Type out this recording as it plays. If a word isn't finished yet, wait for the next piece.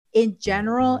in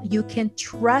general, you can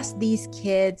trust these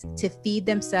kids to feed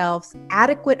themselves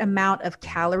adequate amount of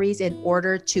calories in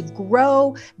order to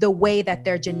grow the way that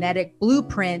their genetic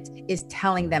blueprint is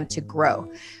telling them to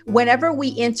grow. Whenever we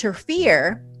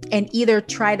interfere and either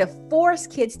try to force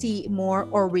kids to eat more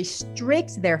or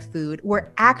restrict their food, we're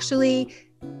actually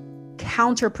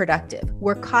counterproductive.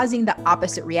 We're causing the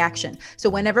opposite reaction. So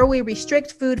whenever we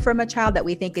restrict food from a child that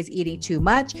we think is eating too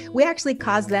much, we actually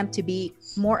cause them to be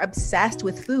more obsessed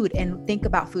with food and think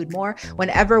about food more.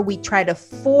 Whenever we try to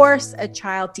force a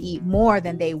child to eat more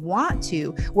than they want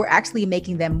to, we're actually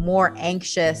making them more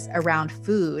anxious around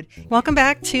food. Welcome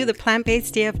back to the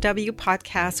Plant-Based DFW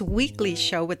podcast weekly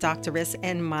show with Dr. Riz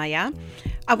and Maya.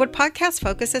 Our podcast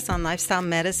focuses on lifestyle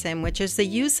medicine, which is the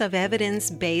use of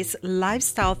evidence-based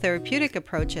lifestyle therapeutic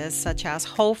approaches such as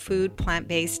whole food,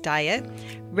 plant-based diet,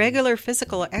 regular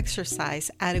physical exercise,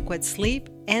 adequate sleep,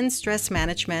 and stress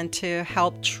management to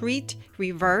help treat,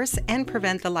 reverse, and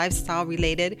prevent the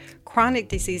lifestyle-related chronic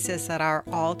diseases that are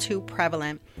all too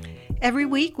prevalent. Every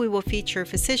week, we will feature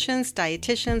physicians,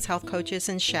 dietitians, health coaches,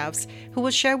 and chefs who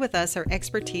will share with us their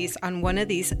expertise on one of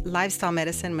these lifestyle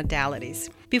medicine modalities.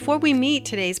 Before we meet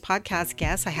today's podcast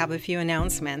guest, I have a few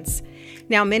announcements.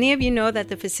 Now, many of you know that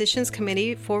the Physicians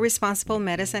Committee for Responsible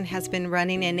Medicine has been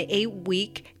running an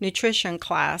 8-week nutrition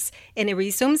class, and it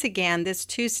resumes again this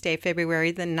Tuesday, February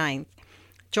the 9th.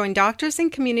 Join doctors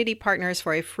and community partners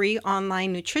for a free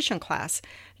online nutrition class.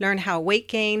 Learn how weight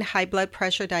gain, high blood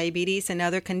pressure, diabetes, and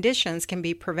other conditions can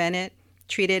be prevented,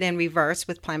 treated, and reversed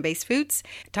with plant-based foods.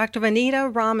 Dr.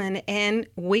 Vanita Raman and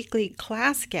weekly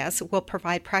class guests will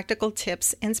provide practical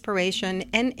tips, inspiration,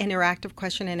 and interactive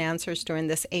question and answers during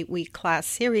this 8-week class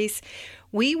series.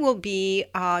 We will be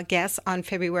guests on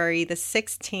February the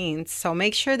 16th, so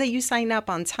make sure that you sign up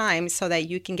on time so that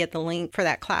you can get the link for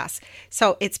that class.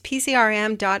 So it's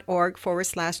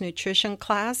pcrm.org/nutrition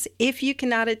class. If you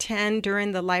cannot attend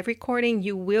during the live recording,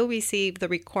 you will receive the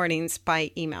recordings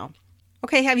by email.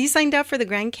 Okay, have you signed up for the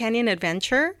Grand Canyon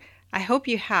Adventure? I hope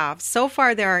you have. So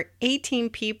far, there are 18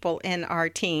 people in our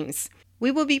teams.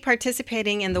 We will be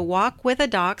participating in the Walk with the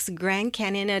Docs Grand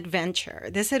Canyon Adventure.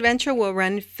 This adventure will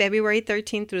run February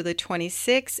 13th through the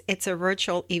 26th. It's a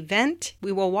virtual event.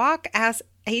 We will walk as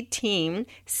a team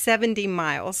 70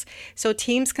 miles. So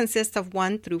teams consist of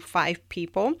 1 through 5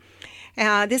 people.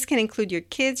 This can include your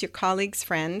kids, your colleagues,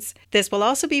 friends. This will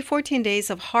also be 14 days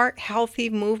of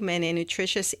heart-healthy movement and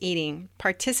nutritious eating.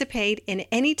 Participate in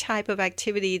any type of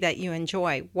activity that you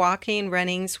enjoy: walking,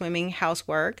 running, swimming,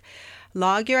 housework.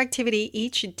 Log your activity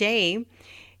each day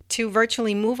to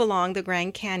virtually move along the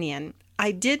Grand Canyon.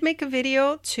 I did make a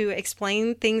video to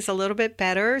explain things a little bit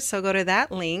better, so go to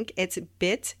that link. It's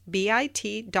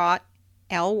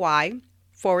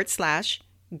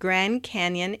bit.ly/Grand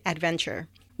Canyon Adventure.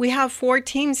 We have 4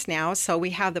 teams now, so we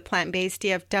have the Plant-Based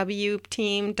DFW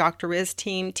team, Dr. Riz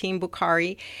team, Team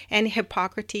Bukhari, and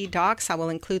Hippocrates Docs. I will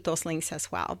include those links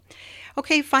as well.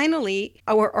 Okay, finally,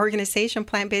 our organization,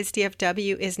 Plant-Based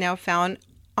DFW, is now found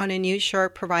on a new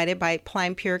shirt provided by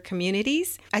Plant Pure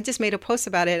Communities. I just made a post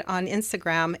about it on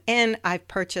Instagram, and I've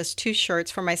purchased 2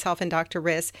 shirts for myself and Dr.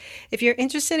 Riz. If you're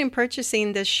interested in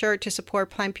purchasing this shirt to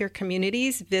support Plant Pure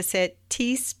Communities, visit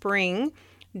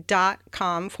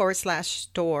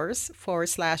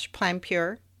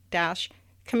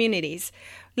teespring.com/stores/plantpure-communities.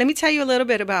 Let me tell you a little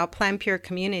bit about Plant Pure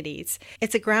Communities.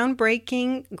 It's a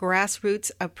groundbreaking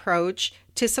grassroots approach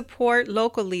to support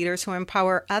local leaders who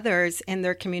empower others in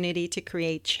their community to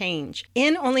create change.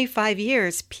 In only 5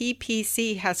 years,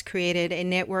 PPC has created a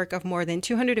network of more than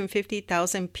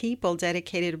 250,000 people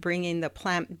dedicated to bringing the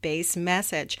plant-based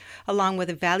message, along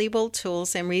with valuable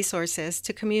tools and resources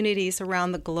to communities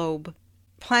around the globe.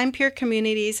 Plant Pure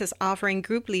Communities is offering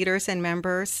group leaders and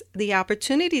members the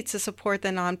opportunity to support the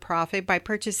nonprofit by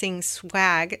purchasing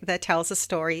swag that tells a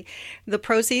story. The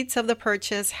proceeds of the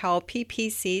purchase help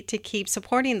PPC to keep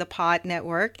supporting the POD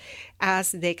network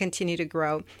as they continue to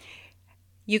grow.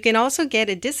 You can also get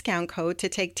a discount code to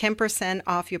take 10%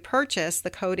 off your purchase.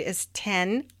 The code is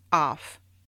 10OFF.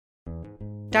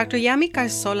 Dr. Yami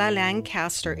Carzola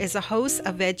Lancaster is a host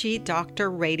of Veggie Doctor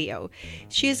Radio.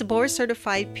 She is a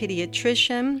board-certified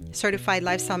pediatrician, certified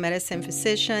lifestyle medicine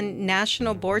physician,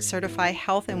 national board-certified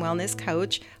health and wellness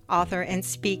coach, author, and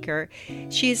speaker.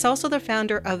 She is also the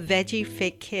founder of Veggie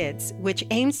Fit Kids, which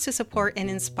aims to support and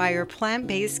inspire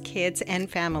plant-based kids and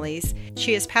families.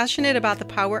 She is passionate about the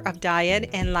power of diet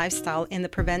and lifestyle in the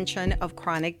prevention of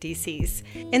chronic disease.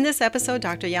 In this episode,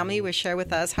 Dr. Yami will share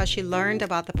with us how she learned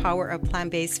about the power of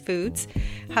plant-based foods,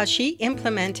 how she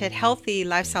implemented healthy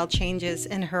lifestyle changes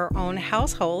in her own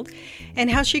household,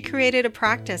 and how she created a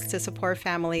practice to support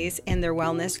families in their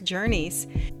wellness journeys.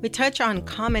 We touch on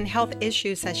common health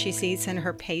issues that she sees in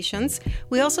her patients.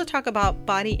 We also talk about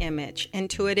body image,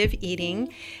 intuitive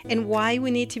eating, and why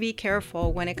we need to be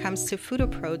careful when it comes to food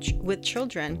approach with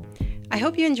children. I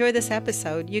hope you enjoy this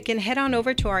episode. You can head on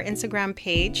over to our Instagram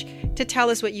page to tell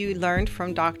us what you learned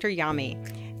from Dr. Yami.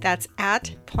 That's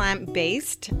at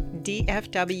Plant-Based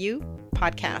DFW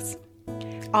Podcast.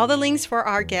 All the links for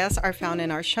our guests are found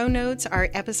in our show notes. Our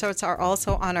episodes are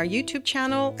also on our YouTube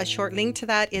channel. A short link to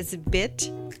that is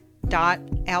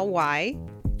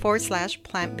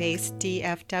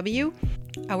bit.ly/plantbaseddfw.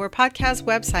 Our podcast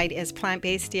website is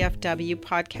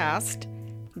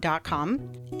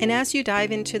plantbaseddfwpodcast.com. And as you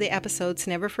dive into the episodes,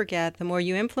 never forget, the more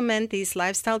you implement these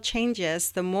lifestyle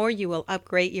changes, the more you will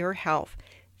upgrade your health.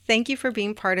 Thank you for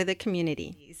being part of the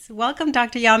community. Welcome,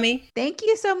 Dr. Yami. Thank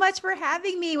you so much for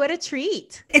having me. What a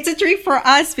treat. It's a treat for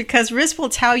us because Riz will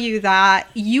tell you that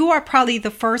you are probably the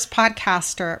first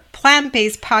plant-based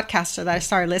podcaster that I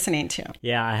started listening to.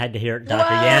 Yeah, I had to hear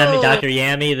Dr. Yami, Dr.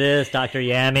 Yami this, Dr.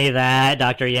 Yami that,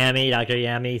 Dr.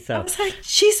 Yami. So I was like,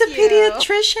 she's a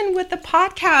pediatrician with the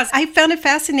podcast. I found it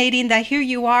fascinating that here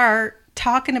you are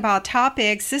talking about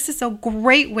topics. This is a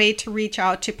great way to reach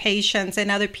out to patients and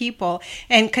other people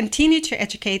and continue to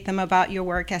educate them about your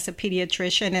work as a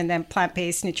pediatrician and then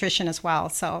plant-based nutrition as well.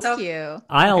 Thank you.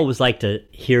 I always like to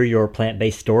hear your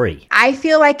plant-based story. I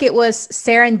feel like it was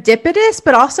serendipitous,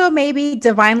 but also maybe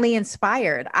divinely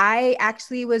inspired. I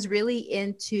actually was really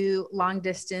into long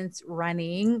distance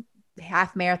running,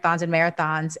 half marathons and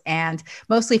marathons, and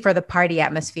mostly for the party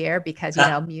atmosphere because,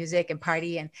 music and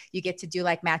party, and you get to do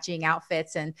like matching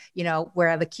outfits and,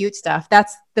 wear the cute stuff.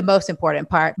 That's the most important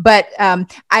part. But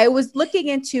I was looking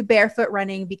into barefoot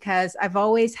running because I've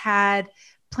always had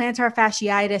plantar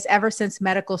fasciitis ever since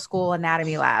medical school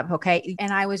anatomy lab. Okay.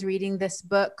 And I was reading this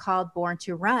book called Born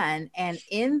to Run. And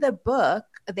in the book,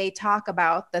 they talk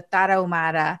about the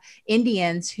Tarahumara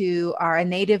Indians, who are a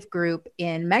native group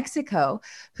in Mexico,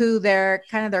 who their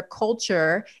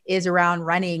culture is around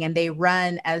running, and they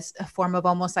run as a form of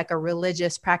almost like a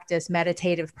religious practice,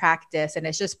 meditative practice. And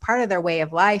it's just part of their way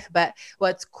of life. But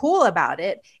what's cool about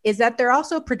it is that they're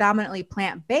also predominantly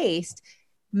plant-based,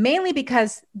 mainly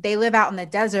because they live out in the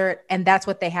desert and that's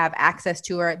what they have access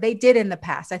to, or they did in the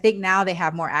past. I think now they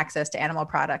have more access to animal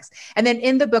products. And then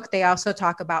in the book, they also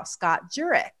talk about Scott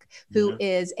Jurek, who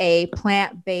is a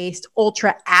plant-based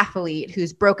ultra athlete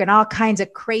who's broken all kinds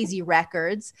of crazy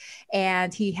records.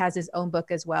 And he has his own book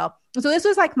as well. So this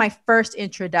was like my first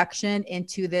introduction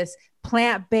into this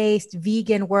plant-based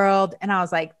vegan world. And I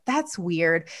was like, that's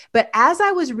weird. But as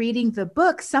I was reading the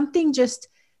book, something just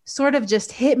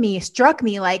struck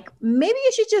me like, maybe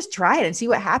you should just try it and see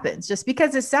what happens, just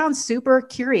because it sounds super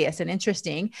curious and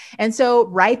interesting. And so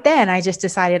right then I just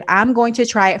decided I'm going to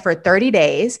try it for 30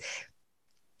 days.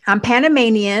 I'm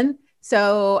Panamanian.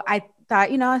 So I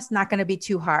thought, it's not going to be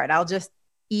too hard. I'll just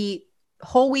eat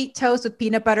whole wheat toast with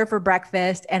peanut butter for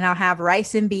breakfast, and I'll have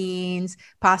rice and beans,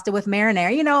 pasta with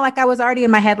marinara, like I was already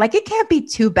in my head, like it can't be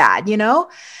too bad,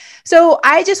 So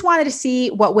I just wanted to see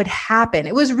what would happen.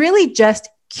 It was really just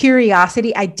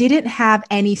curiosity. I didn't have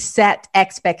any set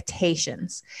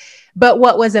expectations. But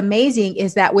what was amazing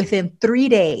is that within 3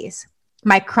 days,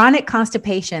 my chronic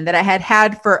constipation that I had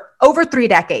had for over 3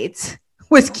 decades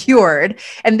was cured.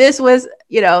 And this was,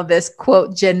 this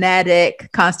quote, genetic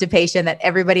constipation that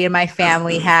everybody in my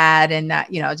family had, and,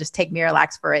 just take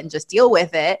Miralax for it and just deal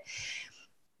with it.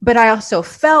 But I also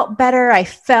felt better. I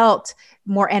felt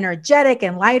more energetic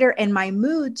and lighter, and my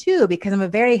mood too, because I'm a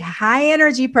very high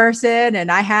energy person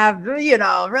and I have,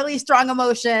 really strong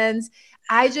emotions.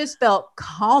 I just felt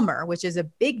calmer, which is a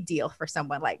big deal for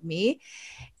someone like me.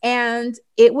 And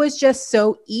it was just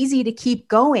so easy to keep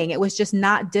going. It was just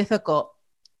not difficult.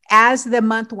 As the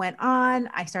month went on,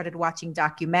 I started watching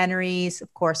documentaries,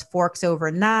 of course, Forks Over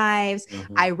Knives.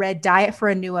 Mm-hmm. I read Diet for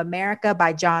a New America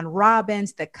by John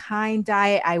Robbins, The Kind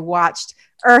Diet. I watched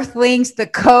Earthlings, The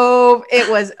Cove. It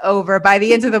was over. By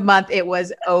the end of the month, it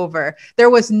was over. There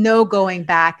was no going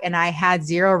back, and I had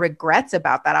zero regrets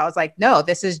about that. I was like, no,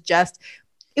 this is just,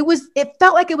 it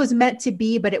felt like it was meant to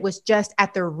be, but it was just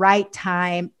at the right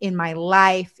time in my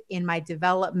life, in my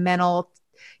developmental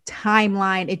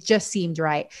timeline. It just seemed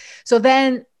right. So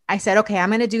then I said, okay, I'm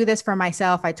going to do this for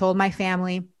myself. I told my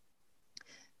family,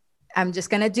 I'm just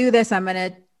going to do this. I'm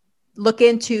going to look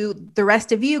into the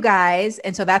rest of you guys.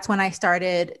 And so that's when I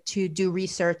started to do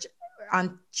research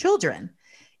on children.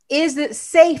 Is it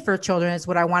safe for children is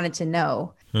what I wanted to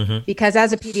know. Because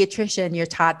as a pediatrician, you're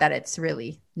taught that it's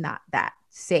really not that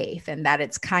safe and that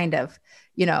it's kind of,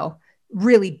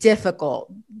 really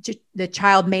difficult. The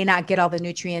child may not get all the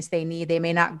nutrients they need. They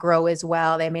may not grow as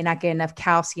well. They may not get enough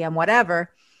calcium,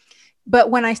 whatever. But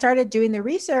when I started doing the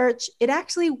research, it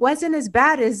actually wasn't as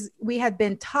bad as we had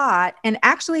been taught. And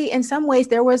actually, in some ways,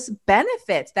 there was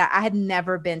benefits that I had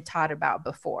never been taught about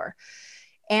before.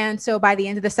 And so by the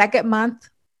end of the second month,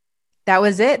 that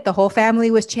was it. The whole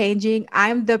family was changing.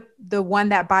 I'm the one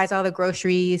that buys all the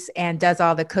groceries and does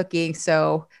all the cooking.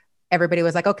 So everybody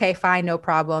was like, okay, fine, no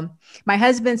problem. My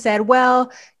husband said,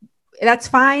 well, that's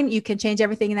fine. You can change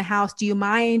everything in the house. Do you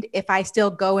mind if I still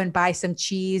go and buy some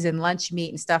cheese and lunch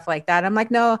meat and stuff like that? I'm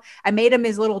like, no, I made him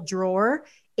his little drawer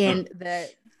in the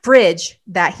fridge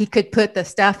that he could put the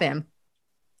stuff in.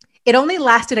 It only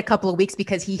lasted a couple of weeks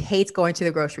because he hates going to the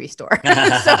grocery store.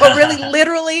 So really,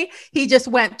 literally, he just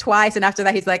went twice. And after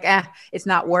that, he's like, it's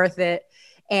not worth it.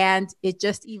 And it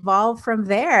just evolved from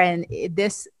there. And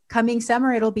this coming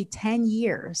summer, it'll be 10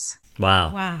 years.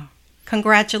 Wow.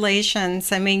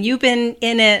 Congratulations. I mean, you've been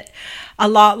in it a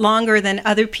lot longer than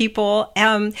other people.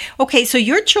 Okay, so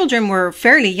your children were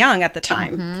fairly young at the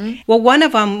time. Well, one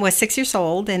of them was 6 years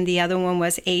old and the other one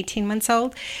was 18 months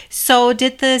old. So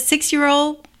did the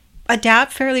 6-year-old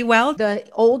adapt fairly well? The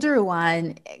older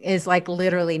one is like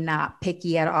literally not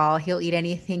picky at all. He'll eat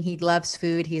anything. He loves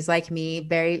food. He's like me,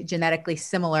 very genetically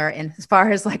similar in as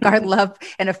far as like our love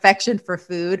and affection for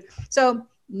food. So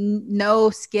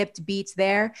no skipped beats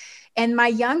there. And my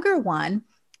younger one,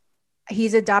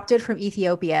 he's adopted from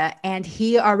Ethiopia and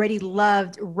he already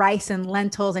loved rice and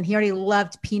lentils and he already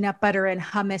loved peanut butter and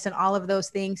hummus and all of those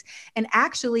things. And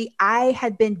actually I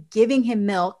had been giving him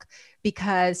milk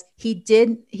because he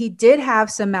did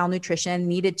have some malnutrition,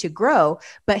 needed to grow,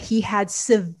 but he had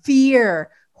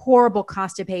severe, horrible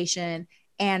constipation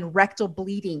and rectal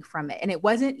bleeding from it. And it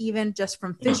wasn't even just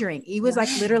from fissuring. He was like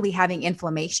literally having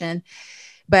inflammation.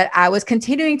 But I was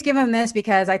continuing to give him this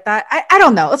because I thought, I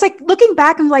don't know. It's like looking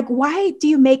back, I'm like, why do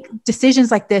you make decisions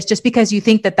like this just because you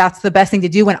think that that's the best thing to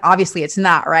do when obviously it's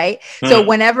not, right? So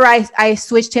whenever I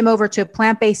switched him over to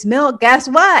plant-based milk, guess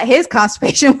what? His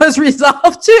constipation was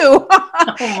resolved too.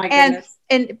 Oh my goodness.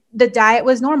 And the diet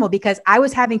was normal because I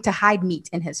was having to hide meat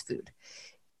in his food.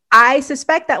 I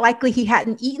suspect that likely he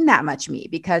hadn't eaten that much meat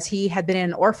because he had been in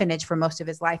an orphanage for most of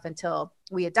his life until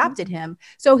we adopted him.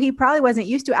 So he probably wasn't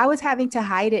used to it. I was having to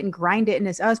hide it and grind it.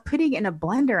 And I was putting it in a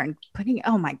blender and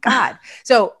oh my God.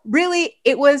 So really,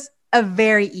 it was a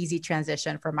very easy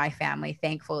transition for my family,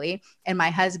 thankfully. And my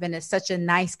husband is such a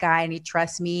nice guy and he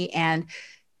trusts me and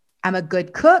I'm a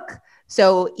good cook.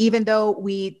 So even though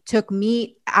we took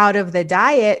meat out of the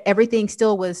diet, everything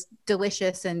still was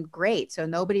delicious and great. So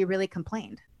nobody really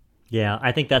complained. Yeah,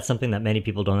 I think that's something that many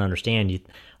people don't understand. A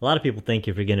lot of people think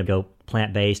if you're going to go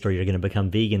plant-based or you're going to become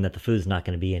vegan, that the food's not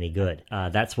going to be any good.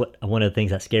 That's one of the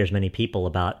things that scares many people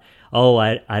about,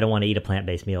 I don't want to eat a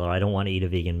plant-based meal or I don't want to eat a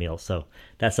vegan meal. So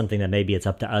that's something that maybe it's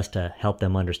up to us to help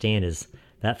them understand is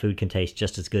that food can taste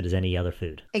just as good as any other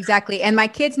food. Exactly. And my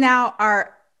kids now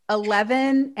are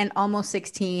 11 and almost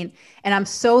 16. And I'm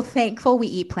so thankful we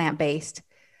eat plant-based.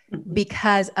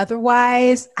 Because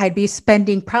otherwise I'd be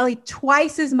spending probably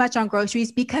twice as much on groceries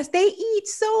because they eat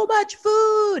so much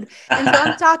food. And so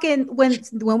I'm talking when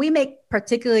we make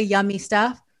particularly yummy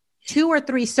stuff, 2 or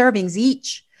 3 servings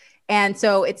each. And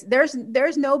so there's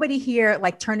nobody here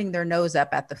like turning their nose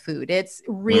up at the food. It's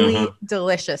really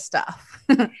delicious stuff.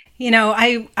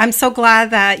 I'm so glad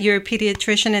that you're a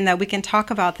pediatrician and that we can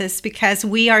talk about this because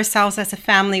we ourselves as a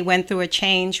family went through a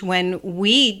change when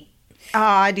we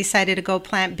I decided to go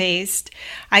plant-based.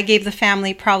 I gave the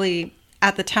family probably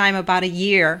at the time about a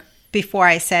year before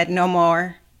I said no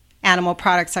more animal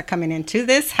products are coming into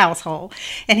this household.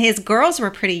 And his girls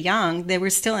were pretty young. They were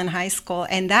still in high school,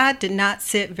 and that did not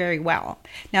sit very well.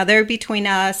 Now they're between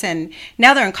us, and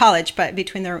now they're in college, but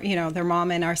between their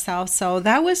mom and ourselves. So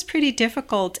that was pretty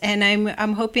difficult. And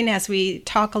I'm hoping as we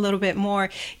talk a little bit more,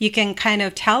 you can kind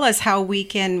of tell us how we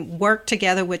can work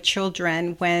together with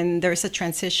children when there's a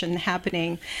transition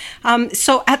happening.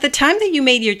 So at the time that you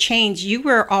made your change, you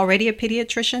were already a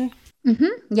pediatrician?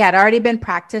 Mm-hmm. Yeah, I'd already been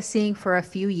practicing for a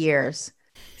few years.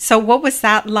 So what was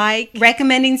that like?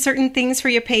 Recommending certain things for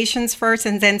your patients first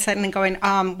and then suddenly going,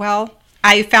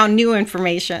 I found new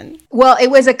information. Well, it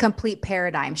was a complete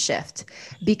paradigm shift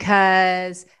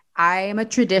because I am a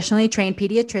traditionally trained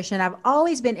pediatrician. I've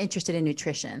always been interested in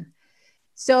nutrition.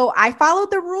 So I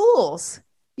followed the rules.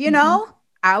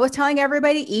 I was telling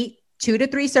everybody, eat 2 to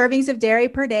 3 servings of dairy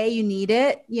per day. You need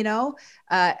it,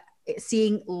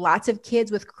 seeing lots of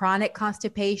kids with chronic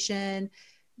constipation,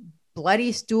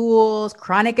 bloody stools,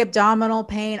 chronic abdominal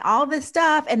pain, all this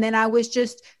stuff. And then I was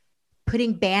just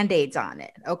putting Band-Aids on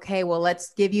it. Okay, well,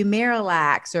 let's give you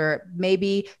Miralax, or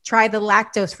maybe try the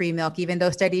lactose-free milk, even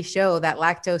though studies show that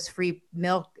lactose-free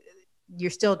milk, you're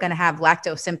still going to have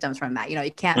lactose symptoms from that.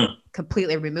 You can't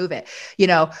completely remove it,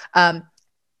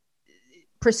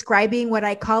 prescribing what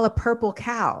I call a purple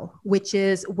cow, which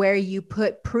is where you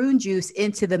put prune juice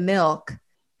into the milk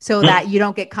so that you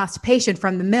don't get constipation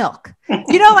from the milk.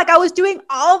 I was doing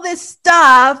all this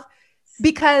stuff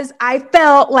because I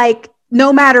felt like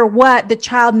no matter what, the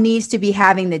child needs to be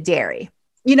having the dairy,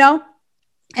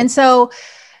 And so,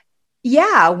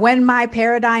 when my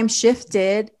paradigm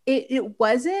shifted, it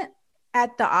wasn't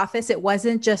at the office. It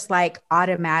wasn't just like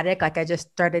automatic. Like I just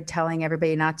started telling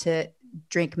everybody not to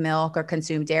drink milk or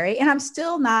consume dairy. And I'm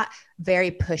still not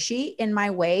very pushy in my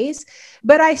ways,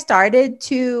 but I started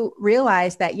to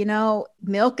realize that,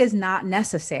 milk is not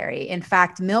necessary. In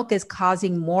fact, milk is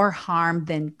causing more harm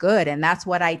than good. And that's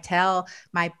what I tell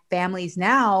my families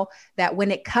now, that when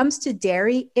it comes to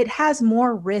dairy, it has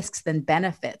more risks than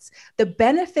benefits. The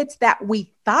benefits that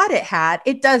we thought it had,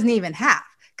 it doesn't even have.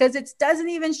 Because it doesn't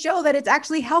even show that it's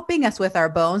actually helping us with our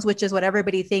bones, which is what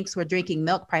everybody thinks we're drinking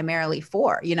milk primarily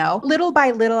for. Little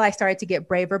by little, I started to get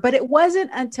braver, but it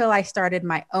wasn't until I started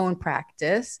my own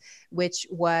practice, which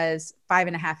was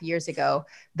 5.5 years ago,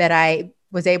 that I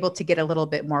was able to get a little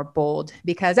bit more bold.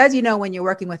 Because as you know, when you're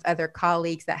working with other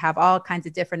colleagues that have all kinds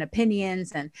of different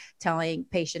opinions and telling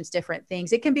patients different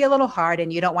things, it can be a little hard,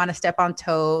 and you don't want to step on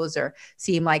toes or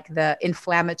seem like the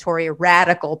inflammatory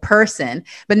radical person.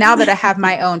 But now that I have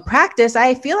my own practice,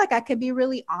 I feel like I can be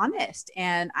really honest,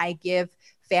 and I give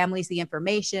families the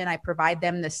information. I provide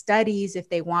them the studies if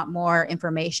they want more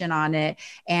information on it.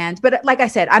 But like I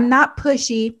said, I'm not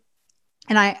pushy.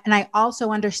 And I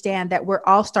also understand that we're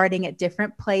all starting at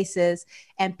different places,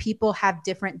 and people have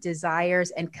different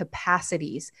desires and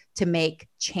capacities to make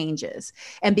changes.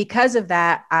 And because of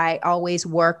that, I always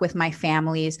work with my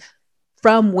families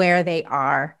from where they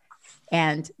are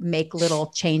and make little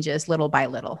changes little by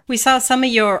little. We saw some of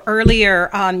your earlier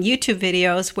YouTube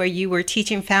videos where you were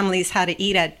teaching families how to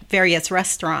eat at various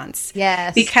restaurants.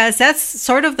 Yes. Because that's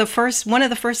sort of one of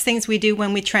the first things we do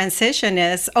when we transition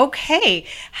is, okay,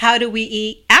 how do we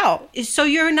eat out? So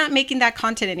you're not making that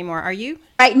content anymore, are you?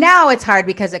 Right now it's hard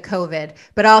because of COVID,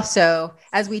 but also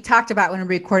as we talked about when we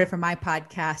recorded for my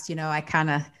podcast, I kind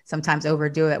of sometimes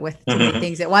overdo it with too many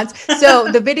things at once. So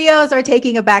the videos are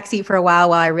taking a backseat for a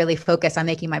while I really focus on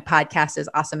making my podcast as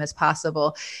awesome as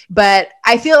possible. But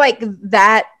I feel like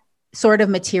that sort of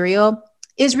material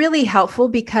is really helpful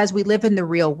because we live in the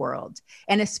real world.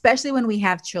 And especially when we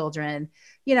have children,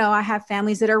 I have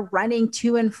families that are running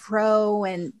to and fro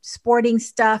and sporting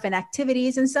stuff and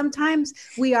activities. And sometimes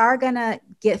we are going to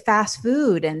get fast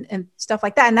food and stuff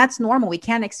like that. And that's normal. We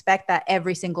can't expect that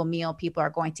every single meal people are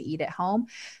going to eat at home.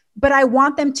 But I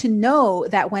want them to know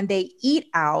that when they eat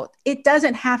out, it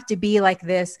doesn't have to be like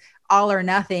this all or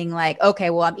nothing, like, okay,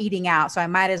 well, I'm eating out, so I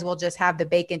might as well just have the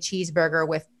bacon cheeseburger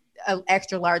with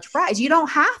extra large fries. You don't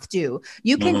have to.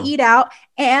 You can eat out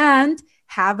and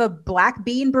have a black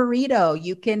bean burrito.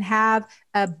 You can have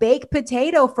a baked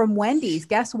potato from Wendy's.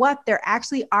 Guess what? There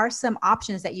actually are some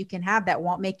options that you can have that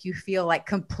won't make you feel like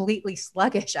completely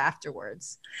sluggish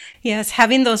afterwards. Yes,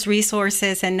 having those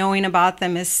resources and knowing about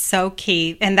them is so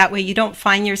key. And that way you don't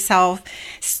find yourself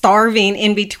starving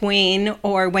in between,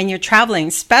 or when you're traveling,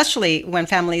 especially when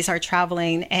families are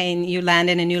traveling and you land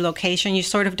in a new location, you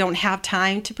sort of don't have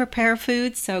time to prepare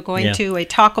food. So going to a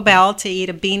Taco Bell to eat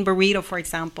a bean burrito, for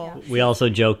example. We also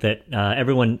joke that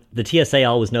the TSA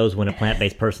always knows when a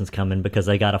plant-based person's coming because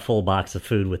they got a full box of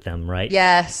food with them, right?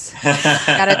 Yes.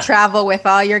 Got to travel with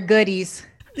all your goodies.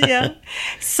 Yeah.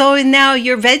 So now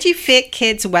your Veggie Fit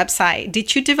Kids website,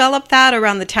 did you develop that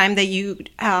around the time that you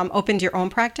opened your own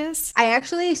practice? I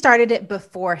actually started it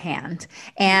beforehand.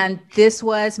 And this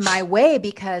was my way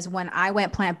because when I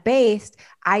went plant-based,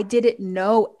 I didn't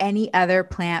know any other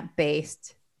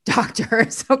plant-based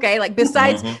doctors. Okay. Like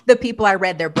besides the people I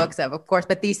read their books of course,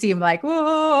 but these seem like,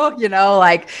 whoa,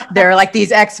 like they're like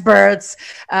these experts.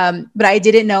 But I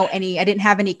didn't know I didn't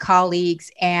have any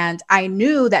colleagues. And I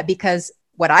knew that because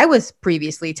what I was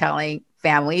previously telling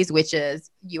families, which is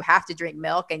you have to drink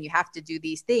milk and you have to do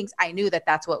these things. I knew that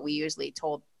that's what we usually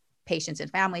told patients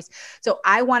and families. So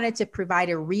I wanted to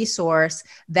provide a resource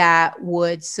that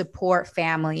would support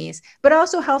families, but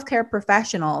also healthcare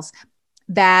professionals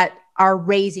that are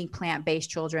raising plant-based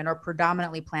children or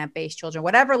predominantly plant-based children,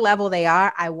 whatever level they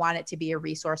are, I want it to be a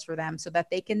resource for them so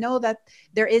that they can know that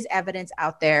there is evidence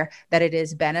out there that it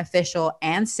is beneficial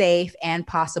and safe and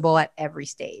possible at every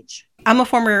stage. I'm a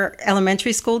former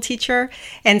elementary school teacher.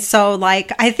 And so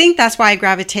I think that's why I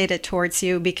gravitated towards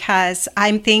you, because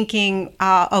I'm thinking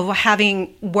of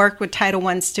having worked with Title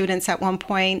I students at one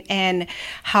point and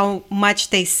how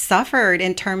much they suffered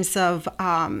in terms of,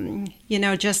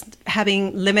 just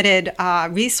having limited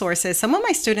resources. Some of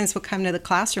my students would come to the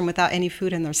classroom without any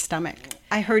food in their stomach.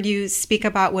 I heard you speak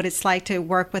about what it's like to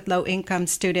work with low-income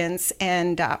students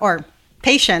or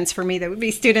patients. For me, that would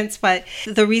be students, but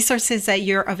the resources that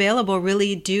you're available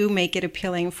really do make it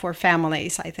appealing for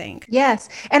families, I think. Yes.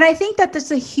 And I think that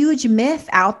there's a huge myth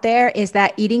out there is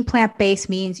that eating plant-based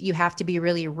means you have to be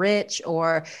really rich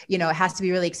or, it has to be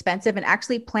really expensive. And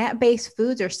actually plant-based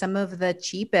foods are some of the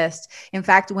cheapest. In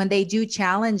fact, when they do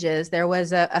challenges, there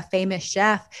was a famous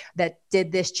chef that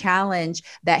did this challenge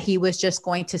that he was just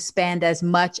going to spend as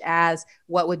much as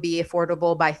what would be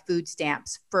affordable by food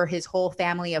stamps for his whole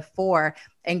family of 4.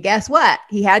 And guess what?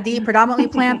 He had to eat predominantly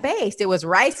plant-based. It was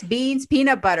rice, beans,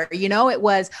 peanut butter. It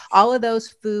was all of those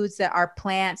foods that are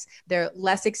plants. They're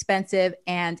less expensive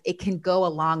and it can go a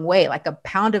long way. Like a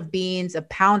pound of beans, a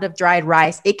pound of dried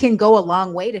rice, it can go a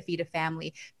long way to feed a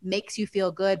family. Makes you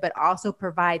feel good, but also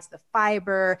provides the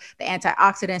fiber, the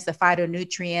antioxidants, the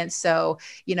phytonutrients. So,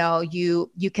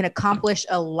 you can accomplish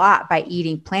a lot by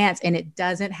eating plants, and it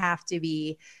doesn't have to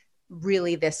be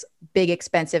really this big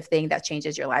expensive thing that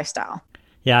changes your lifestyle.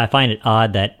 Yeah, I find it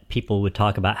odd that people would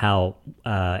talk about how,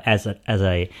 as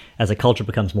a culture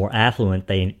becomes more affluent,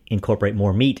 they incorporate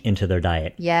more meat into their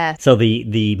diet. Yeah. So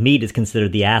the meat is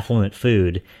considered the affluent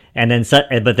food, and then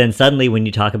but then suddenly when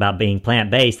you talk about being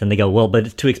plant-based, then they go, well, but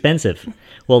it's too expensive.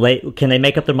 Well, can they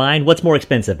make up their mind? What's more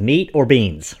expensive, meat or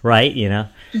beans? Right?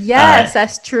 Yes,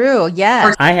 that's true.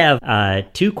 Yes. I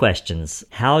have 2 questions.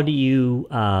 How do you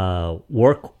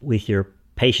work with your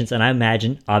patients, and I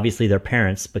imagine obviously their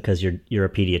parents, because you're a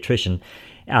pediatrician,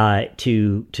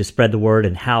 to spread the word,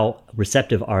 and how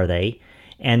receptive are they?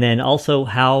 And then also,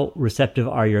 how receptive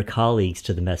are your colleagues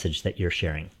to the message that you're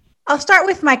sharing? I'll start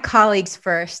with my colleagues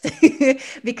first,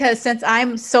 because since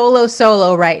I'm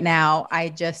solo right now, I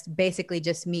just basically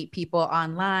meet people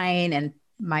online and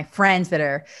my friends that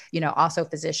are, also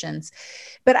physicians.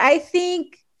 But I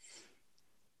think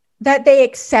that they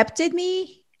accepted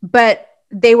me, but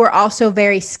they were also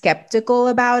very skeptical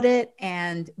about it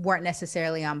and weren't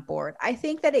necessarily on board. I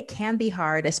think that it can be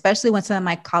hard, especially when some of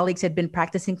my colleagues had been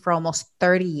practicing for almost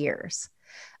 30 years.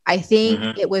 I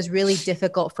think it was really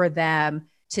difficult for them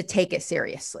to take it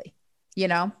seriously,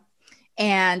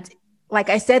 and like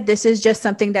I said, this is just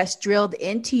something that's drilled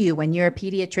into you when you're a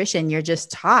pediatrician. You're just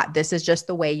taught this is just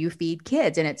the way you feed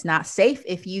kids, and it's not safe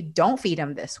if you don't feed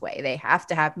them this way. They have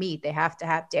to have meat. They have to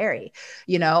have dairy,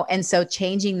 and so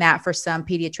changing that for some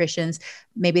pediatricians,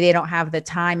 maybe they don't have the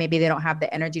time, maybe they don't have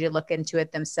the energy to look into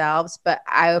it themselves. But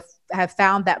I have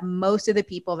found that most of the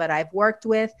people that I've worked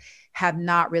with have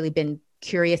not really been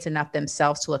curious enough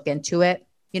themselves to look into it.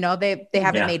 They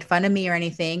haven't made fun of me or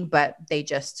anything, but they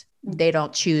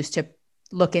don't choose to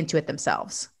look into it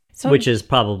themselves. Which is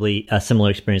probably a similar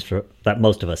experience that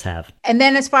most of us have. And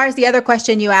then as far as the other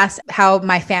question you asked, how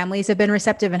my families have been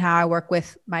receptive and how I work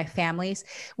with my families.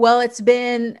 Well, it's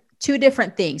been 2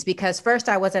 different things, because first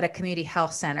I was at a community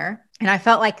health center and I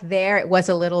felt like there it was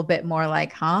a little bit more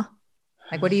like, huh?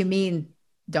 Like, what do you mean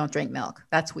don't drink milk?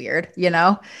 That's weird,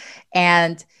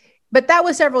 But that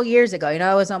was several years ago. It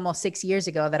was almost 6 years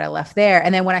ago that I left there.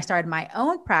 And then when I started my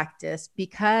own practice,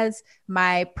 because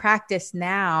my practice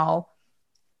now,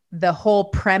 the whole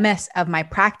premise of my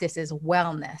practice is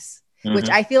wellness, which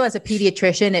I feel as a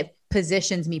pediatrician, it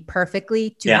positions me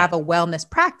perfectly to have a wellness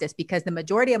practice, because the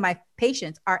majority of my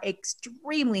patients are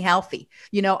extremely healthy.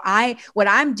 What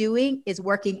I'm doing is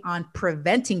working on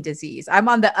preventing disease. I'm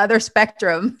on the other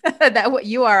spectrum that what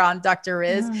you are on, Dr.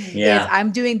 Riz, is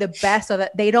I'm doing the best so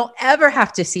that they don't ever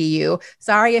have to see you.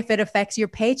 Sorry if it affects your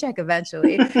paycheck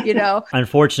eventually,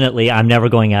 Unfortunately, I'm never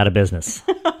going out of business.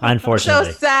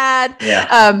 Unfortunately. So sad.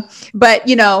 Yeah. But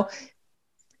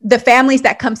the families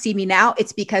that come see me now,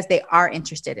 it's because they are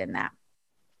interested in that.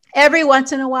 Every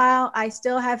once in a while, I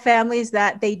still have families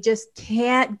that they just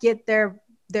can't get their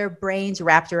brains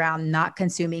wrapped around not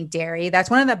consuming dairy. That's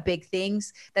one of the big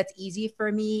things that's easy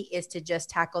for me, is to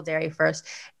just tackle dairy first.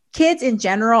 Kids in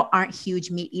general aren't huge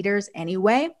meat eaters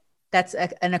anyway. That's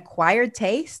an acquired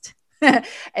taste.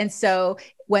 And so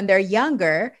when they're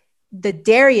younger, the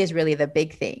dairy is really the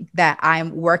big thing that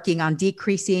I'm working on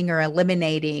decreasing or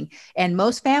eliminating. And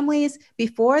most families,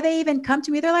 before they even come to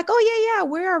me, they're like, oh yeah,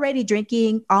 we're already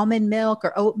drinking almond milk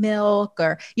or oat milk,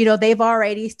 or, they've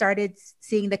already started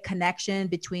seeing the connection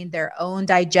between their own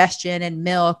digestion and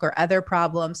milk or other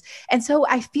problems. And so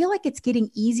I feel like it's getting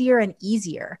easier and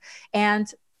easier. And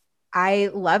I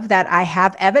love that I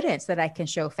have evidence that I can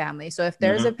show families. So if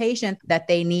there's a patient that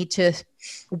they need to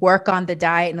work on the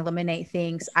diet and eliminate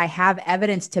things, I have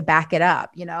evidence to back it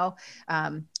up,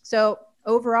 So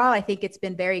overall, I think it's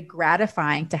been very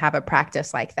gratifying to have a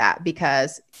practice like that,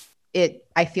 because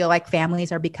I feel like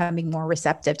families are becoming more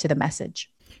receptive to the message.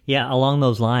 Yeah, along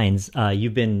those lines,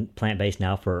 you've been plant-based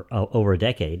now for over a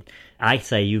decade. I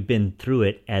say you've been through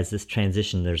it as this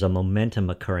transition. There's a momentum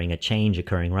occurring, a change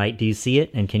occurring, right? Do you see it?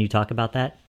 And can you talk about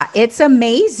that? It's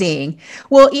amazing.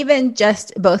 Well, even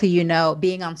just both of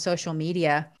being on social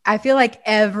media, I feel like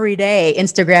every day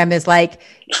Instagram is like,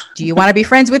 do you want to be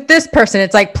friends with this person?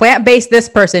 It's like plant-based this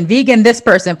person, vegan this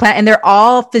person, and they're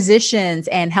all physicians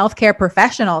and healthcare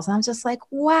professionals. And I'm just like,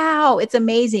 wow, it's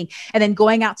amazing. And then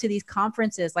going out to these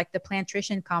conferences like the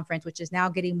Plantrition Conference, which is now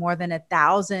getting more than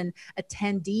 1,000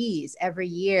 attendees every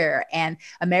year, and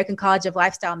American College of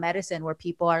Lifestyle Medicine, where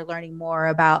people are learning more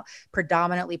about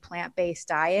predominantly plant-based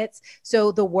diets.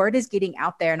 So the word is getting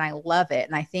out there, and I love it.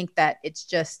 And I think that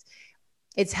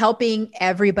it's helping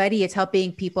everybody. It's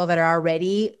helping people that are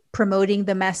already promoting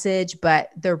the message, but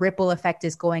the ripple effect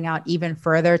is going out even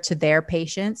further to their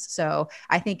patients. So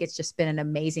I think it's just been an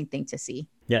amazing thing to see.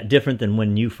 Yeah, different than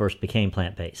when you first became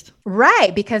plant-based.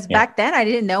 Right, because back then I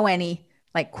didn't know any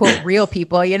quote real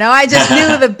people, I just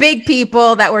knew the big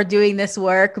people that were doing this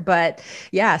work. But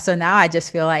yeah, so now I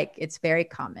just feel like it's very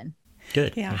common.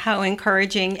 Good. Yeah, how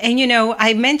encouraging. And,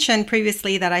 I mentioned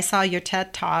previously that I saw your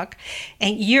TED Talk,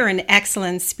 and you're an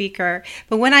excellent speaker.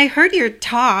 But when I heard your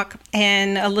talk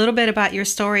and a little bit about your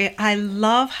story, I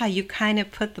love how you kind of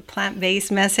put the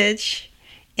plant-based message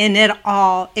in it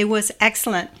all. It was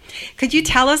excellent. Could you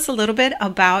tell us a little bit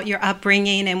about your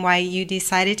upbringing and why you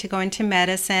decided to go into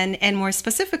medicine, and more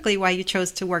specifically, why you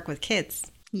chose to work with kids?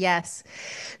 Yes.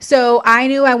 So I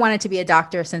knew I wanted to be a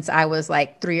doctor since I was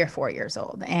like 3 or 4 years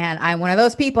old. And I'm one of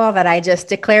those people that I just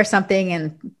declare something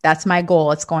and that's my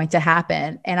goal. It's going to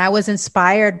happen. And I was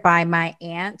inspired by my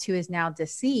aunt, who is now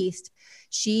deceased.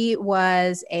 She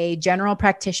was a general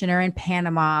practitioner in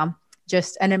Panama,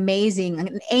 just an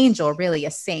angel, really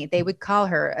a saint. They would call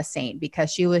her a saint because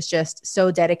she was just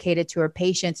so dedicated to her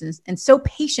patients and so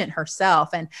patient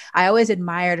herself. And I always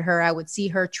admired her. I would see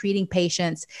her treating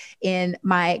patients in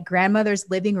my grandmother's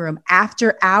living room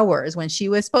after hours when she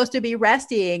was supposed to be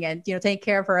resting and, taking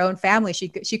care of her own family. She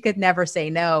could never say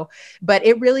no, but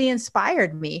it really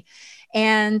inspired me.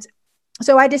 And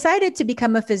so I decided to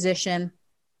become a physician.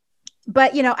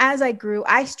 But, as I grew,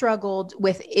 I struggled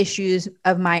with issues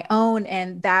of my own,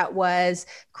 and that was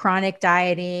chronic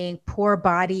dieting, poor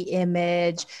body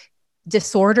image,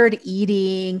 disordered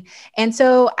eating. And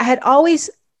so I had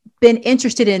always been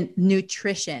interested in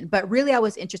nutrition, but really I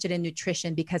was interested in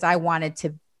nutrition because I wanted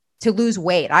to lose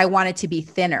weight. I wanted to be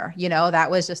thinner.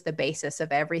 That was just the basis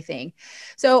of everything.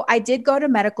 So I did go to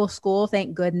medical school,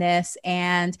 thank goodness.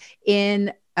 And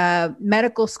in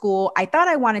medical school, I thought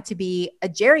I wanted to be a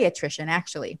geriatrician,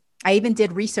 actually. I even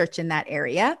did research in that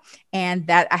area, and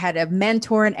that I had a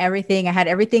mentor and everything. I had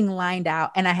everything lined out,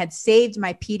 and I had saved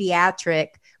my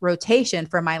pediatric rotation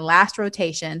for my last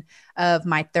rotation of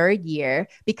my 3rd year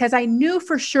because I knew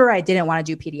for sure I didn't want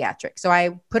to do pediatrics. So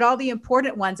I put all the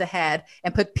important ones ahead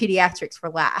and put pediatrics for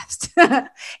last. And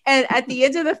at the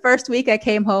end of the first week, I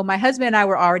came home. My husband and I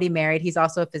were already married. He's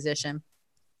also a physician.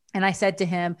 And I said to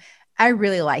him, I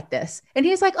really like this. And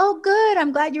he's like, oh, good.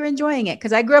 I'm glad you're enjoying it.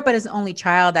 Because I grew up as an only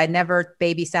child. I never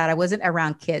babysat. I wasn't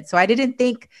around kids. So I didn't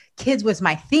think kids was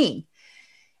my thing.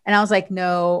 And I was like,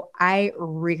 no, I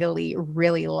really,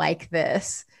 really like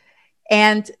this.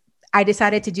 And I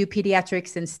decided to do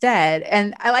pediatrics instead.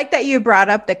 And I like that you brought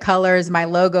up the colors, my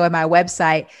logo, and my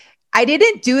website. I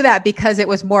didn't do that because it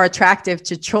was more attractive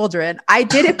to children. I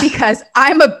did it because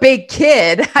I'm a big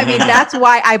kid. I mean, that's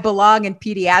why I belong in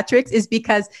pediatrics, is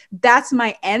because that's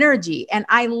my energy. And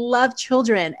I love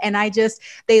children, and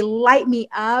they light me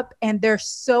up, and they're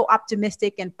so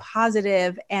optimistic and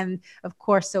positive, and of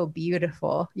course, so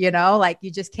beautiful, you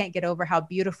just can't get over how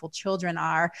beautiful children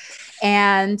are.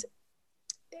 And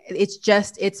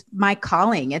it's my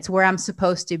calling. It's where I'm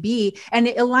supposed to be. And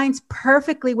it aligns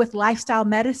perfectly with lifestyle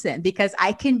medicine because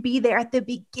I can be there at the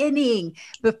beginning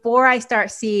before I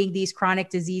start seeing these chronic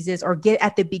diseases, or get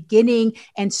at the beginning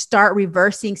and start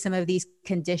reversing some of these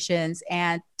conditions.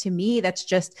 And to me, that's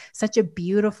just such a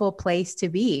beautiful place to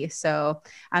be. So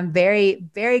I'm very,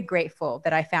 very grateful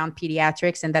that I found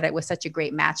pediatrics and that it was such a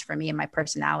great match for me and my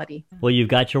personality. Well, you've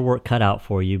got your work cut out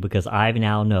for you, because I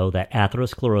now know that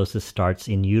atherosclerosis starts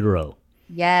in utero.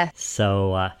 Yes.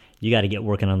 So you got to get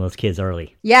working on those kids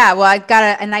early. Yeah, well,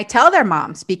 and I tell their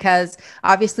moms, because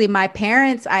obviously my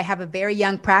parents, I have a very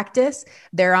young practice.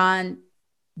 They're on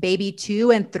baby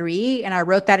 2 and 3. And I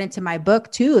wrote that into my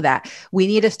book too, that we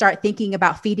need to start thinking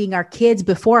about feeding our kids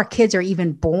before our kids are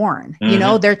even born. Mm-hmm. You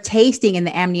know, they're tasting in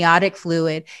the amniotic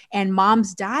fluid, and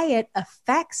mom's diet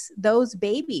affects those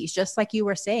babies. Just like you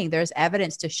were saying, there's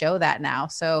evidence to show that now.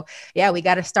 So yeah, we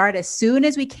got to start as soon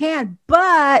as we can,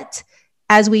 but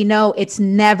as we know, it's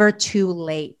never too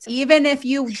late. Even if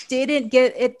you didn't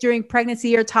get it during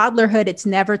pregnancy or toddlerhood, it's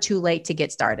never too late to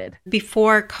get started.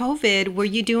 Before COVID, were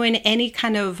you doing any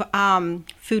kind of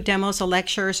food demos or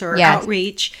lectures or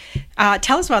outreach?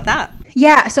 Tell us about that.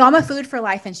 Yeah. So I'm a Food for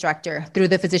Life instructor through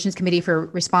the Physicians Committee for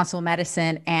Responsible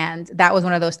Medicine. And that was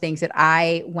one of those things that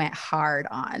I went hard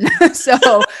on.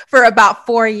 So for about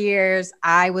 4 years,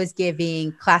 I was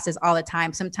giving classes all the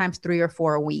time, sometimes 3 or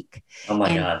 4 a week. Oh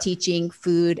my God. Teaching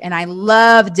food. And I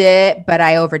loved it, but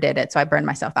I overdid it. So I burned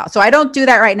myself out. So I don't do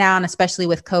that right now. And especially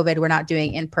with COVID, we're not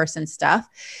doing in-person stuff,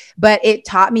 but it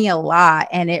taught me a lot.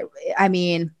 And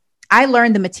I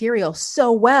learned the material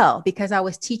so well because I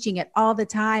was teaching it all the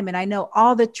time, and I know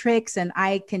all the tricks, and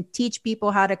I can teach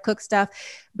people how to cook stuff,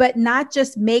 but not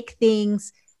just make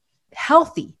things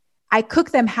healthy. I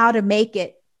cook them how to make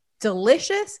it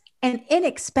delicious and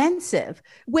inexpensive,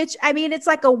 which it's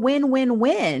like a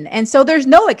win-win-win. And so there's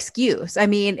no excuse.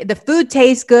 The food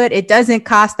tastes good. It doesn't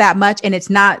cost that much, and it's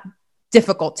not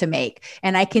difficult to make.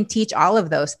 And I can teach all of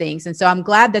those things. And so I'm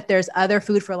glad that there's other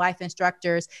Food for Life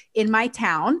instructors in my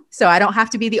town. So I don't have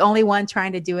to be the only one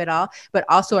trying to do it all, but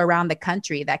also around the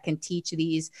country that can teach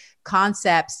these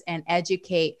concepts and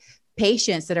educate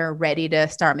patients that are ready to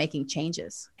start making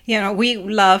changes. You know, we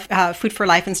love Food for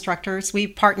Life instructors. We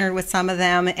partnered with some of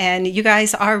them, and you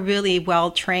guys are really well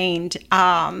trained.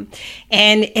 And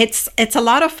it's a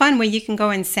lot of fun when you can go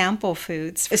and sample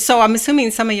foods. So I'm assuming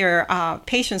some of your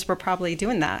patients were probably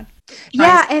doing that.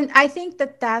 Yeah. And I think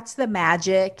that that's the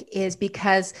magic, is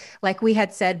because, like we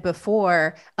had said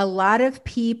before, a lot of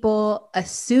people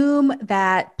assume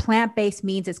that plant-based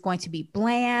means it's going to be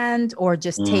bland or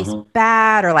just taste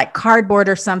bad or like cardboard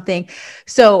or something.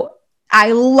 So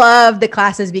I love the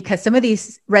classes because some of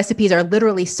these recipes are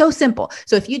literally so simple.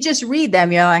 So if you just read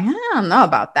them, you're like, I don't know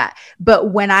about that.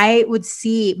 But when I would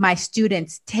see my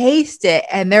students taste it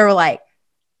and they were like,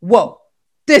 whoa,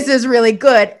 this is really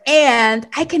good. And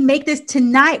I can make this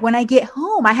tonight when I get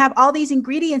home. I have all these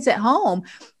ingredients at home.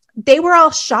 They were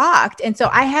all shocked. And so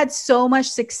I had so much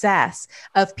success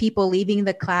of people leaving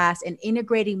the class and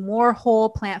integrating more whole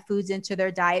plant foods into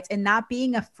their diets and not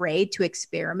being afraid to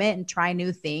experiment and try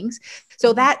new things.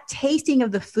 So that tasting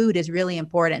of the food is really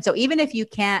important. So even if you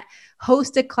can't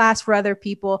host a class for other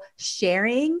people,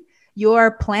 sharing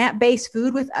your plant-based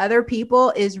food with other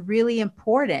people is really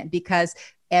important, because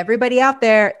everybody out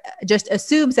there just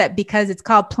assumes that because it's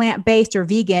called plant-based or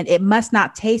vegan, it must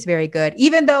not taste very good,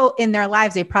 even though in their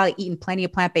lives they've probably eaten plenty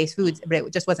of plant-based foods, but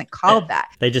it just wasn't called that.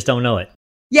 They just don't know it.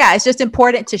 Yeah, it's just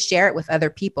important to share it with other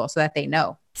people so that they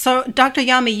know. So, Dr.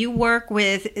 Yami, you work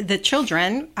with the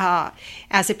children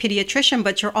as a pediatrician,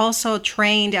 but you're also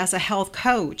trained as a health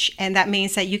coach. And that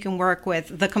means that you can work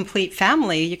with the complete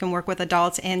family. You can work with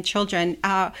adults and children.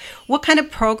 What kind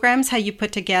of programs have you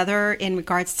put together in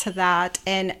regards to that?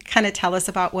 And kind of tell us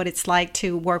about what it's like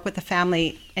to work with the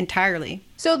family entirely.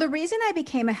 So the reason I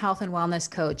became a health and wellness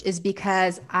coach is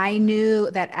because I knew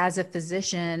that as a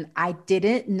physician, I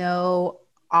didn't know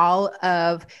all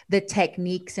of the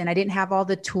techniques and I didn't have all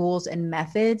the tools and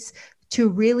methods to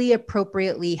really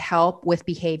appropriately help with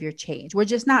behavior change. We're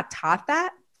just not taught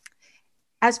that.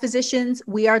 As physicians,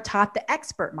 we are taught the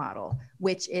expert model,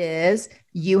 which is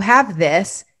you have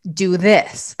this, do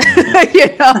this,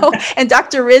 and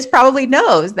Dr. Riz probably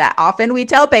knows that often we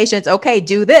tell patients, okay,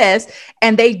 do this,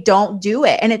 and they don't do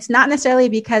it. And it's not necessarily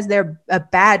because they're a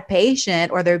bad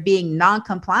patient or they're being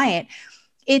non-compliant.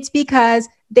 It's because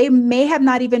they may have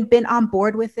not even been on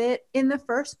board with it in the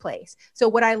first place. So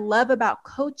what I love about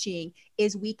coaching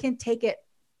is we can take it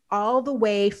all the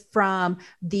way from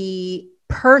the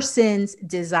person's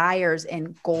desires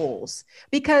and goals,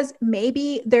 because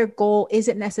maybe their goal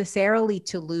isn't necessarily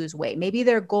to lose weight. Maybe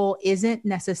their goal isn't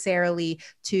necessarily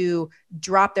to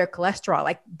drop their cholesterol.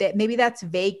 Like that, maybe that's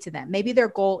vague to them. Maybe their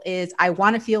goal is, I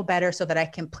want to feel better so that I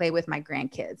can play with my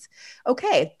grandkids.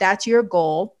 Okay, that's your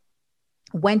goal.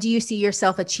 When do you see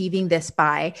yourself achieving this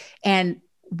by? And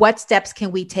what steps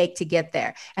can we take to get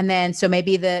there? And then, so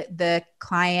maybe the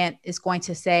client is going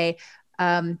to say,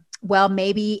 well,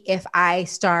 maybe if I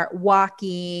start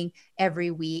walking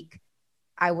every week,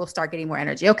 I will start getting more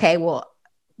energy. Okay, well,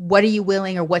 what are you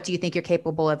willing, or what do you think you're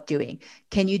capable of doing?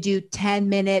 Can you do 10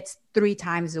 minutes 3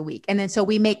 times a week? And then so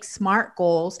we make SMART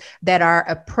goals that are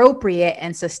appropriate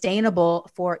and sustainable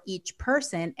for each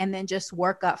person, and then just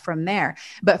work up from there.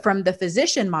 But from the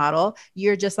physician model,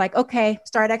 you're just like, okay,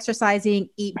 start exercising,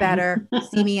 eat better,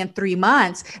 see me in 3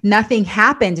 months. Nothing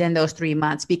happened in those 3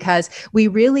 months, because we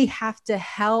really have to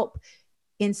help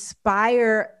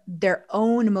inspire their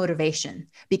own motivation,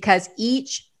 because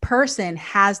each person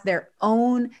has their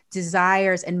own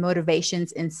desires and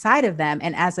motivations inside of them.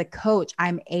 And as a coach,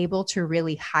 I'm able to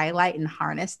really highlight and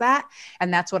harness that.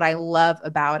 And that's what I love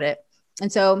about it.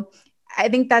 And so I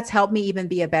think that's helped me even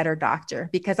be a better doctor,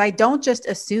 because I don't just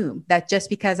assume that just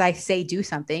because I say do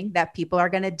something that people are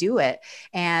going to do it.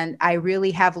 And I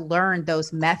really have learned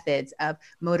those methods of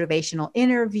motivational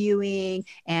interviewing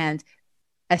and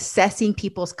assessing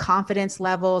people's confidence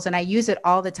levels. And I use it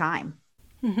all the time.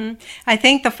 Mm-hmm. I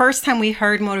think the first time we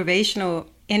heard motivational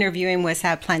interviewing was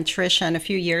at Plantrition a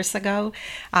few years ago.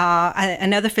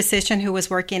 Another physician who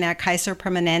was working at Kaiser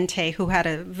Permanente, who had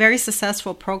a very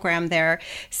successful program there,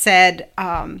 said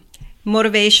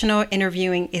motivational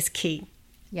interviewing is key.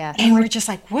 Yeah. And we're just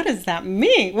like, what does that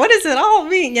mean? What does it all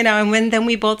mean? You know, and then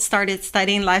we both started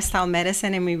studying lifestyle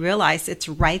medicine, and we realized it's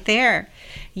right there.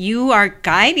 You are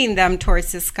guiding them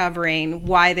towards discovering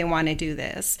why they want to do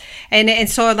this. And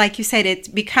so, like you said,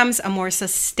 it becomes a more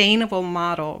sustainable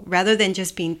model rather than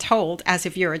just being told, as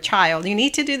if you're a child, you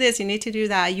need to do this, you need to do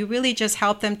that. You really just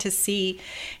help them to see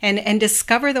and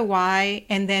discover the why,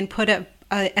 and then put a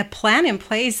plan in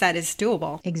place that is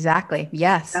doable. Exactly.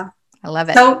 Yes. Yeah. I love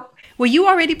it. So, were you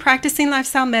already practicing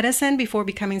lifestyle medicine before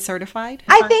becoming certified?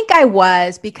 I think I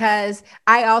was, because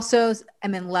I also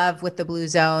am in love with the Blue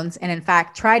Zones, and in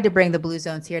fact tried to bring the Blue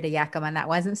Zones here to Yakima, and that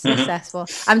wasn't successful.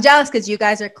 I'm jealous because you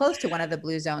guys are close to one of the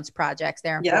Blue Zones projects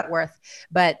there in Fort Worth.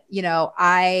 But, you know,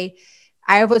 I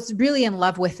was really in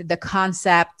love with the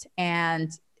concept,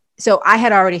 and so I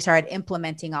had already started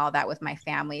implementing all that with my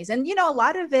families. And, you know, a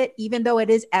lot of it, even though it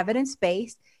is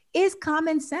evidence-based, is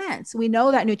common sense. We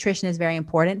know that nutrition is very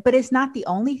important, but it's not the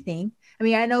only thing. I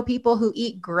mean, I know people who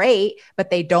eat great, but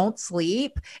they don't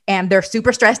sleep and they're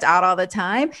super stressed out all the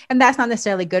time. And that's not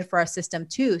necessarily good for our system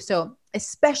too. So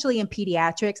especially in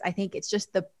pediatrics, I think it's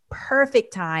just the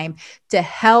perfect time to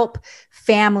help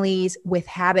families with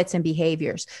habits and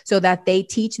behaviors, so that they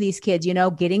teach these kids, you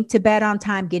know, getting to bed on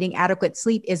time, getting adequate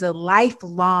sleep is a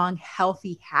lifelong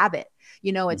healthy habit.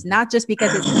 You know, it's not just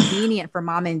because it's convenient for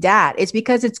mom and dad. It's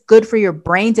because it's good for your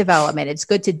brain development. It's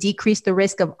good to decrease the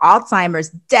risk of Alzheimer's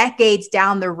decades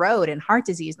down the road, and heart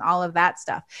disease and all of that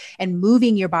stuff. And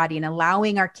moving your body and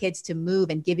allowing our kids to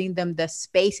move and giving them the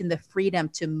space and the freedom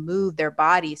to move their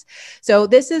bodies. So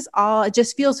this is all, it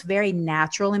just feels very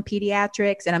natural in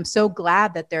pediatrics. And I'm so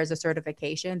glad that there's a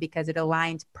certification, because it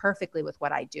aligns perfectly with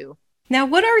what I do. Now,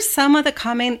 what are some of the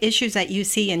common issues that you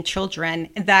see in children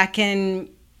that can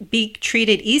be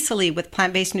treated easily with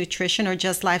plant-based nutrition or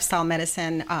just lifestyle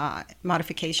medicine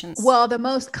modifications? Well, the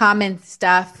most common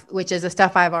stuff, which is the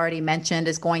stuff I've already mentioned,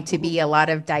 is going to be a lot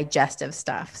of digestive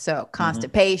stuff. So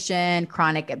constipation,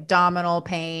 chronic abdominal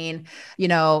pain, you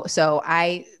know, so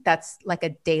that's like a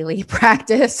daily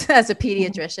practice as a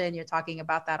pediatrician. You're talking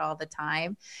about that all the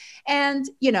time. And,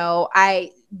 you know,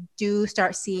 I do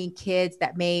start seeing kids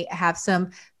that may have some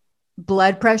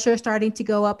blood pressure starting to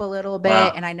go up a little bit.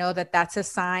 Wow. And I know that that's a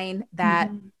sign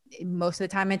that most of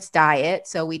the time it's diet.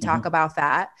 So we talk about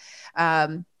that.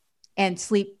 And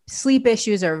sleep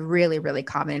issues are really, really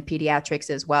common in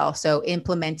pediatrics as well. So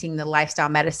implementing the lifestyle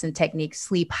medicine techniques,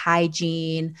 sleep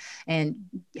hygiene, and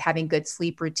having good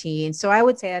sleep routines. So I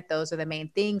would say that those are the main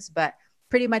things, but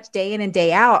pretty much day in and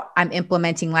day out, I'm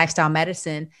implementing lifestyle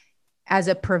medicine as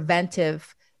a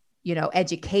preventive, you know,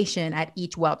 education at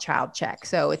each well child check.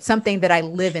 So it's something that I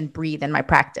live and breathe in my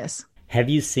practice. Have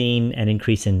you seen an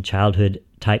increase in childhood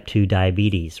type 2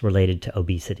 diabetes related to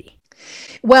obesity?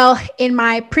 Well, in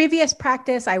my previous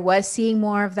practice, I was seeing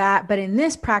more of that. But in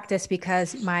this practice,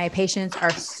 because my patients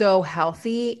are so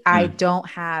healthy, I don't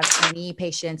have any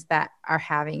patients that are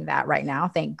having that right now.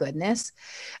 Thank goodness.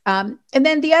 And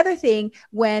then the other thing,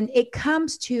 when it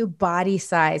comes to body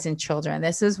size in children,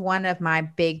 this is one of my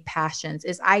big passions,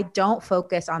 is I don't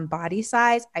focus on body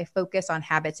size. I focus on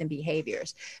habits and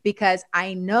behaviors, because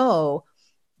I know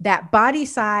that body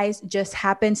size just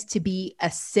happens to be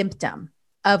a symptom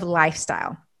of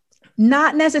lifestyle.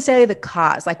 not necessarily the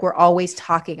cause, like we're always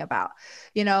talking about.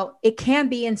 It can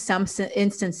be in some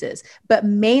instances, but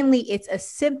mainly it's a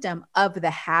symptom of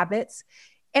the habits.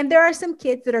 And there are some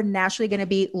kids that are naturally going to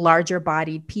be larger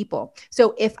bodied people.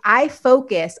 So if I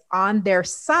focus on their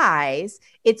size,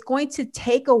 it's going to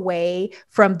take away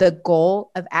from the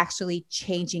goal of actually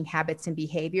changing habits and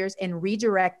behaviors and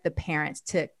redirect the parents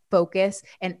to focus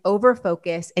and over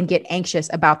focus and get anxious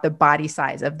about the body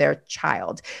size of their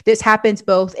child. This happens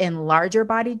both in larger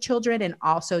bodied children and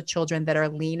also children that are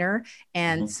leaner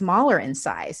and smaller in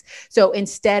size. So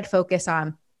instead focus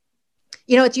on,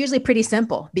 it's usually pretty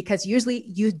simple, because usually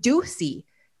you do see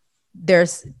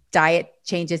there's diet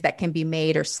changes that can be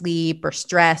made, or sleep or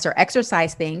stress or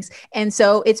exercise things. And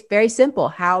so it's very simple.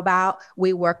 How about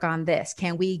we work on this?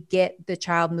 Can we get the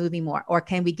child moving more? Or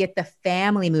can we get the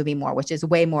family moving more, which is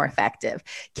way more effective?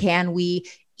 Can we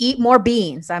eat more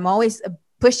beans? I'm always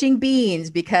pushing beans,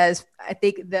 because I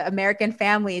think the American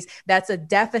families, that's a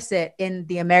deficit in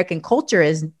the American culture,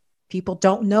 is people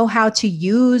don't know how to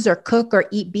use or cook or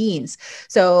eat beans.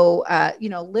 So,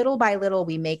 little by little,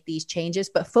 we make these changes,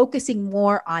 but focusing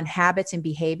more on habits and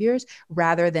behaviors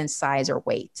rather than size or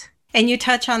weight. And you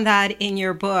touch on that in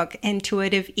your book,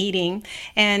 Intuitive Eating.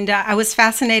 And I was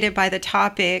fascinated by the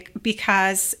topic,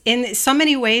 because in so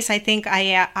many ways, I think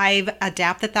I've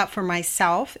adapted that for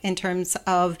myself, in terms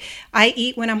of I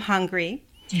eat when I'm hungry,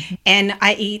 and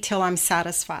I eat till I'm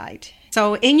satisfied.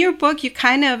 So in your book, you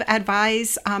kind of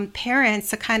advise parents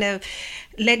to kind of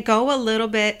let go a little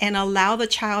bit and allow the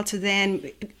child to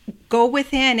then go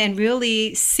within and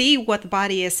really see what the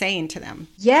body is saying to them.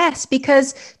 Yes,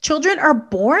 because children are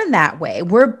born that way.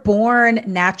 We're born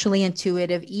naturally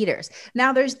intuitive eaters.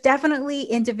 Now, there's definitely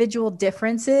individual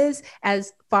differences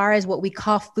as far as what we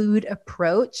call food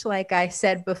approach. Like I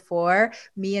said before,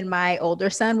 me and my older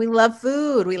son, we love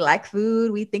food. We like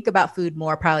food. We think about food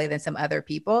more probably than some other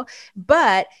people.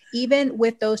 But even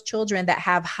with those children that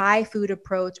have high food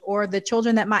approach, or the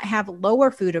children that might have lower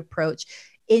food approach,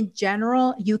 in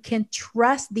general, you can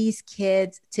trust these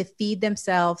kids to feed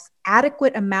themselves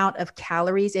adequate amount of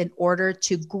calories in order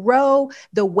to grow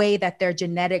the way that their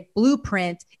genetic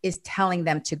blueprint is telling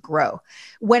them to grow.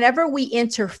 Whenever we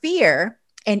interfere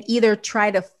and either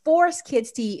try to force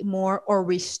kids to eat more or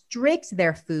restrict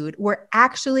their food, we're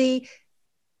actually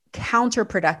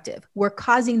counterproductive. We're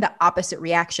causing the opposite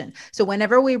reaction. So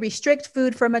whenever we restrict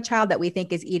food from a child that we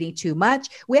think is eating too much,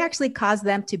 we actually cause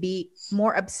them to be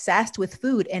more obsessed with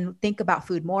food and think about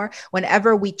food more.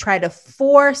 Whenever we try to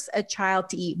force a child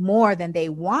to eat more than they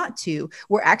want to,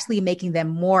 we're actually making them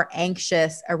more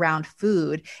anxious around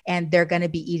food, and they're going to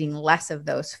be eating less of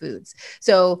those foods.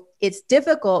 So it's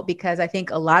difficult, because I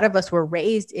think a lot of us were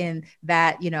raised in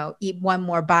that, eat one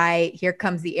more bite, here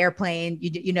comes the airplane,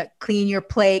 clean your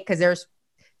plate, because there's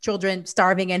children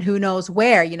starving and who knows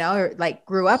where, or like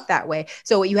grew up that way.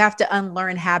 So you have to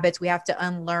unlearn habits. We have to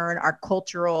unlearn our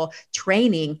cultural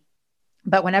training.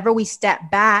 But whenever we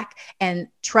step back and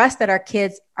trust that our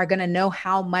kids are going to know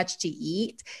how much to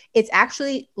eat, it's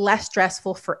actually less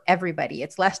stressful for everybody.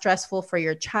 It's less stressful for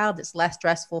your child. It's less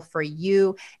stressful for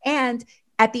you. And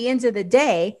at the end of the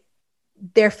day,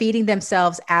 they're feeding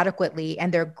themselves adequately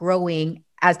and they're growing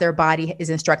as their body is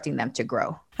instructing them to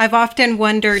grow. I've often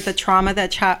wondered the trauma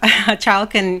that a child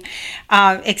can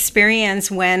experience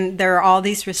when there are all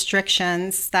these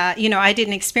restrictions that, I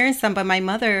didn't experience them, but my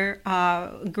mother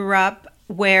grew up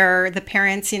where the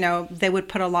parents, they would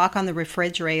put a lock on the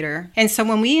refrigerator. And so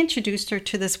when we introduced her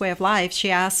to this way of life, she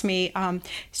asked me,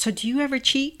 so do you ever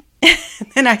cheat?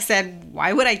 And I said,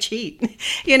 why would I cheat?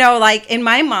 Like in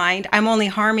my mind, I'm only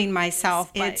harming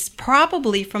myself. It's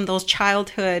probably from those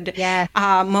childhood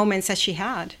moments that she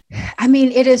had. I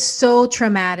mean, it is so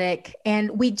traumatic,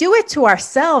 and we do it to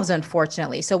ourselves,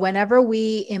 unfortunately. So whenever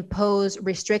we impose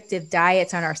restrictive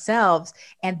diets on ourselves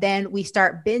and then we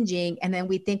start binging and then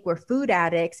we think we're food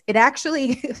addicts, it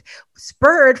actually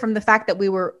spurred from the fact that we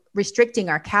were restricting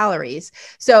our calories.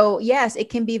 So yes, it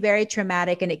can be very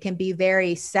traumatic and it can be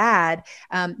very sad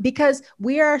because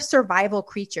we are survival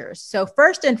creatures. So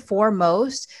first and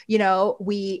foremost,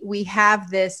 we have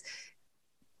this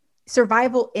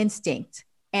survival instinct.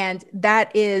 And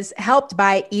that is helped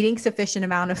by eating sufficient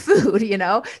amount of food,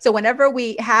 So whenever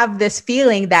we have this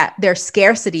feeling that there's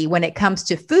scarcity when it comes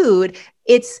to food,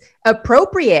 it's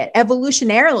appropriate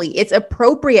evolutionarily. It's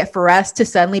appropriate for us to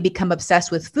suddenly become obsessed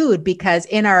with food because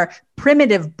in our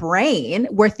primitive brain,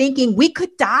 we're thinking we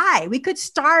could die, we could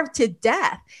starve to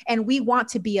death, and we want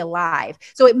to be alive.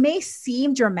 So it may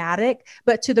seem dramatic,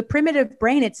 but to the primitive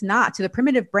brain, it's not. To the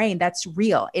primitive brain, that's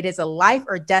real. It is a life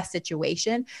or death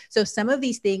situation. So some of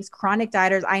these things, chronic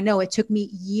dieters, I know it took me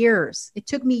years. It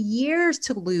took me years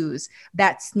to lose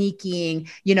that sneaking,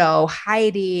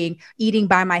 hiding, eating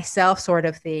by myself sort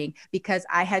of thing, because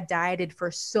I had dieted for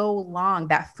so long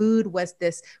that food was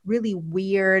this really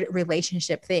weird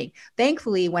relationship thing.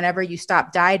 Thankfully, whenever you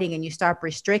stop dieting and you stop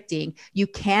restricting, you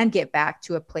can get back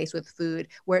to a place with food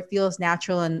where it feels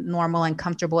natural and normal and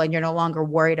comfortable, and you're no longer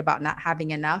worried about not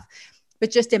having enough.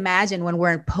 But just imagine when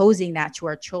we're imposing that to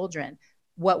our children,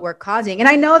 what we're causing. And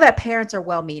I know that parents are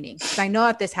well-meaning. I know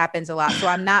that this happens a lot. So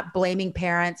I'm not blaming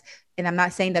parents, and I'm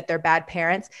not saying that they're bad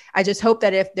parents. I just hope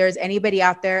that if there's anybody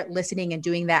out there listening and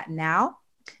doing that now,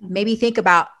 maybe think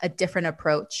about a different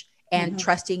approach and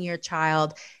trusting your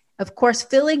child. Of course,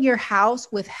 filling your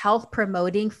house with health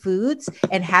promoting foods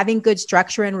and having good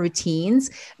structure and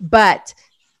routines, but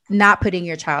not putting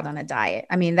your child on a diet.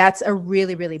 I mean, that's a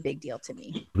really, really big deal to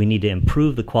me. We need to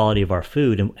improve the quality of our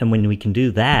food. And when we can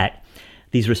do that,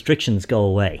 these restrictions go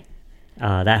away.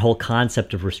 That whole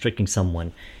concept of restricting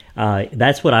someone.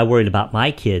 That's what I worried about my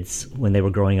kids when they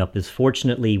were growing up, is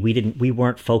fortunately we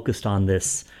weren't focused on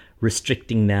this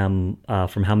restricting them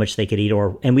from how much they could eat,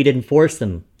 and we didn't force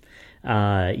them.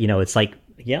 It's like,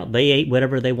 yeah, they ate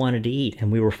whatever they wanted to eat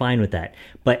and we were fine with that.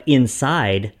 But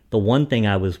inside, the one thing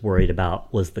I was worried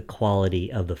about was the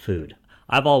quality of the food.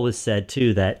 I've always said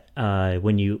too that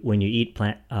when you eat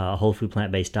a whole food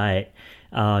plant-based diet,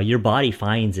 your body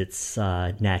finds its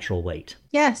natural weight.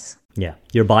 Yes. Yeah,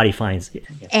 your body finds it.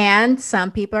 Yeah. And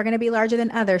some people are going to be larger than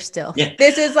others still. Yeah.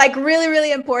 This is like really,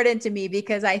 really important to me,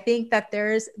 because I think that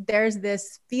there's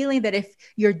this feeling that if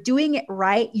you're doing it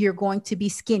right, you're going to be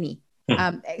skinny.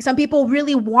 Some people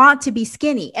really want to be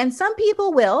skinny, and some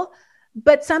people will,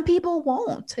 but some people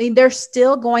won't. I mean, there's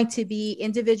still going to be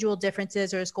individual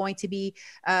differences. There's going to be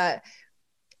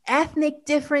ethnic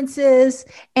differences.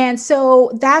 And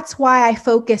so that's why I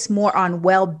focus more on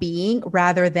well-being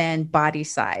rather than body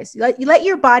size. Let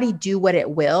your body do what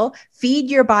it will. Feed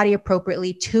your body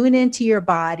appropriately, tune into your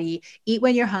body, eat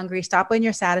when you're hungry, stop when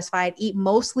you're satisfied, eat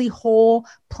mostly whole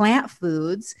plant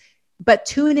foods, but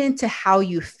tune into how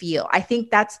you feel. I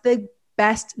think that's the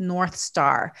best North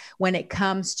Star when it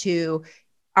comes to,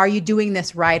 are you doing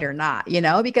this right or not?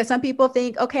 Because some people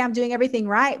think, okay, I'm doing everything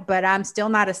right, but I'm still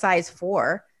not a size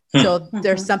 4. So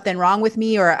there's something wrong with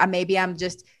me, or maybe I'm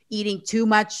just eating too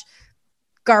much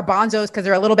garbanzos because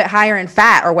they're a little bit higher in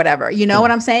fat or whatever. You know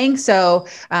what I'm saying? So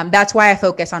that's why I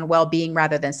focus on well-being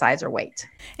rather than size or weight.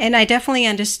 And I definitely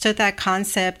understood that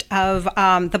concept of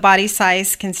the body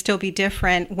size can still be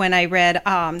different when I read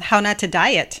How Not to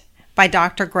Diet by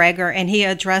Dr. Greger, and he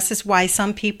addresses why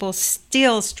some people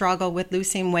still struggle with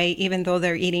losing weight even though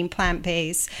they're eating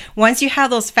plant-based. Once you have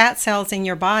those fat cells in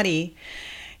your body,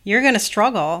 you're going to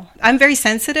struggle. I'm very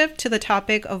sensitive to the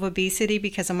topic of obesity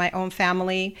because of my own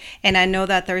family. And I know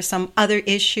that there's some other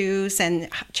issues and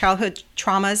childhood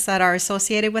traumas that are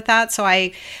associated with that. So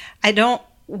I don't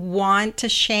want to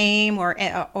shame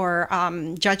or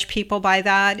judge people by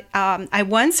that. I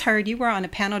once heard, you were on a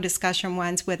panel discussion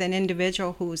once with an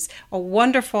individual who's a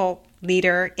wonderful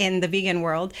leader in the vegan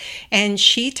world, and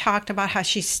she talked about how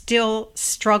she still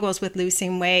struggles with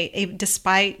losing weight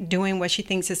despite doing what she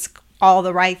thinks is all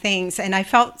the right things. And I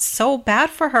felt so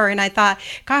bad for her. And I thought,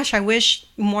 gosh, I wish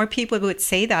more people would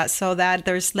say that so that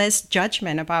there's less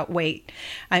judgment about weight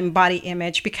and body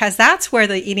image, because that's where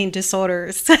the eating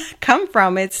disorders come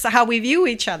from. It's how we view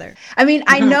each other. I mean,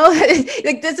 I know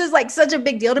that this is like such a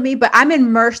big deal to me, but I'm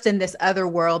immersed in this other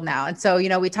world now. And so,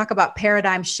 we talk about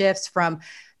paradigm shifts from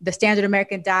the standard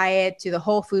American diet to the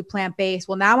whole food plant-based.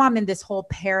 Well, now I'm in this whole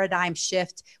paradigm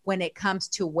shift when it comes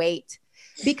to weight,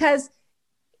 because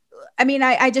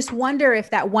I just wonder if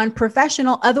that one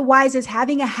professional otherwise is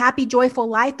having a happy, joyful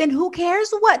life, then who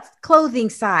cares what clothing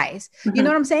size? You know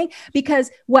what I'm saying?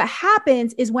 Because what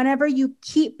happens is whenever you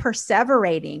keep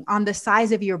perseverating on the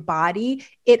size of your body,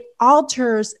 it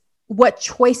alters what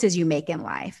choices you make in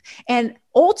life. And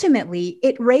ultimately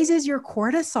it raises your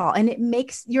cortisol and it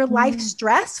makes your life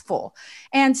stressful.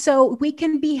 And so we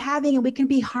can be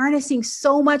harnessing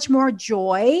so much more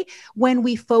joy when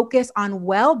we focus on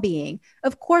well-being.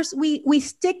 Of course, we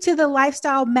stick to the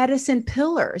lifestyle medicine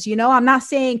pillars. I'm not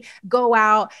saying go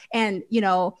out and,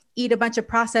 eat a bunch of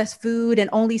processed food and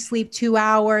only sleep 2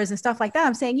 hours and stuff like that.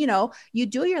 I'm saying, you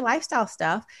do your lifestyle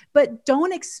stuff, but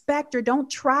don't expect or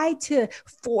don't try to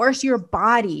force your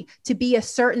body to be a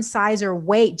certain size or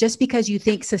weight just because you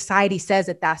think society says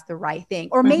that that's the right thing.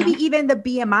 Or maybe even the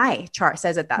BMI chart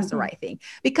says that that's the right thing.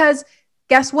 Because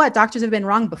guess what? Doctors have been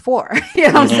wrong before. You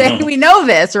know what I'm saying? We know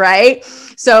this, right?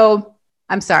 So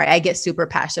I'm sorry, I get super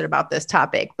passionate about this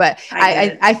topic, but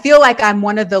I feel like I'm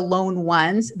one of the lone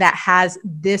ones that has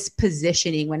this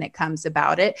positioning when it comes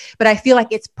about it. But I feel like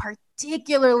it's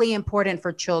particularly important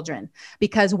for children,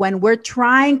 because when we're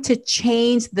trying to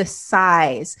change the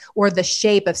size or the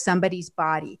shape of somebody's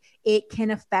body, it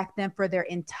can affect them for their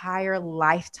entire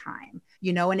lifetime.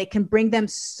 And it can bring them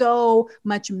so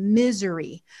much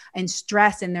misery and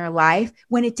stress in their life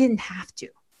when it didn't have to.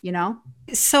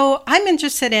 So I'm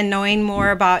interested in knowing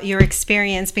more about your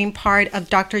experience being part of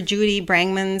Dr. Judy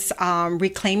Brangman's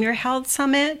Reclaim Your Health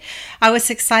Summit. I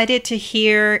was excited to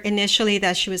hear initially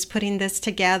that she was putting this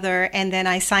together, and then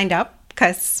I signed up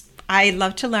because I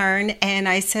love to learn. And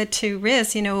I said to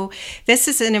Riz, this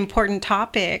is an important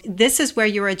topic. This is where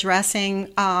you're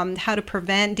addressing how to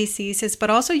prevent diseases, but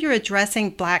also you're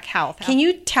addressing Black health. Can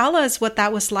you tell us what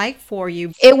that was like for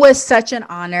you? It was such an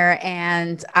honor.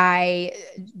 And I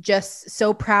just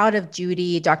so proud of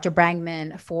Judy, Dr.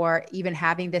 Brangman, for even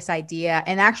having this idea.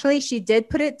 And actually, she did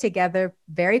put it together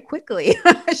very quickly.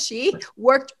 She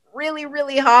worked really,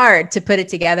 really hard to put it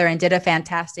together and did a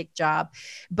fantastic job.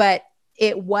 But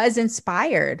it was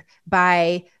inspired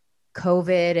by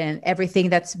COVID and everything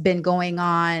that's been going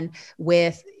on,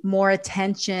 with more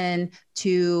attention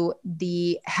to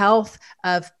the health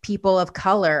of people of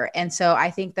color. And so I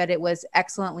think that it was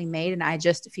excellently made. And I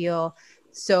just feel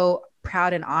so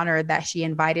proud and honored that she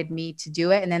invited me to do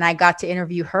it. And then I got to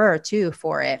interview her too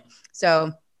for it.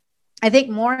 So I think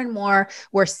more and more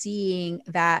we're seeing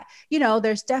that,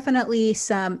 there's definitely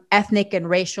some ethnic and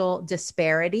racial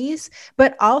disparities,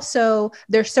 but also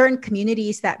there's certain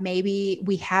communities that maybe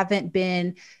we haven't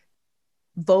been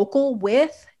vocal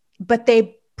with, but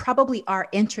they probably are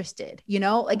interested,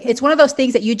 like it's one of those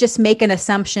things that you just make an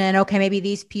assumption. Okay, maybe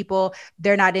these people,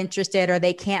 they're not interested or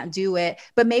they can't do it,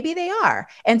 but maybe they are.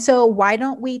 And so why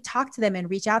don't we talk to them and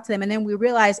reach out to them? And then we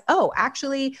realize, oh,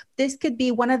 actually, this could be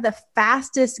one of the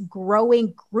fastest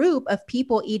growing group of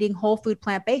people eating whole food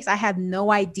plant-based. I had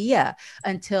no idea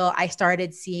until I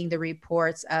started seeing the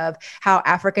reports of how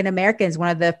African Americans, one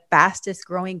of the fastest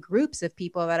growing groups of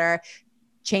people that are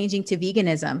changing to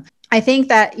veganism. I think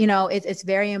that, it's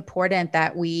very important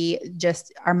that we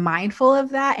just are mindful of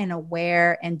that and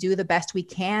aware and do the best we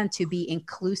can to be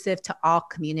inclusive to all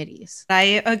communities.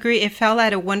 I agree. It fell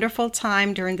at a wonderful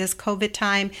time during this COVID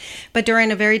time, but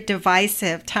during a very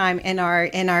divisive time in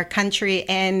our country.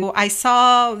 And I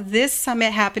saw this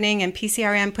summit happening and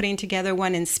PCRM putting together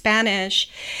one in Spanish.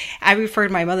 I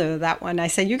referred my mother to that one. I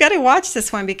said, you got to watch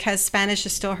this one because Spanish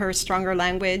is still her stronger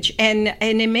language. And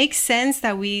it makes sense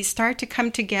that we start to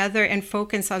come together and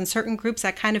focus on certain groups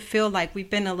that kind of feel like we've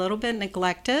been a little bit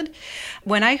neglected.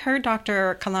 When I heard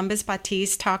Dr. Columbus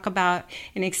Batiste talk about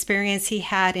an experience he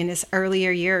had in his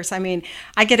earlier years, I mean,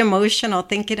 I get emotional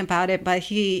thinking about it, but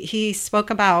he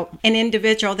spoke about an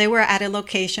individual. They were at a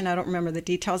location, I don't remember the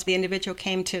details. The individual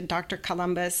came to Dr.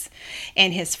 Columbus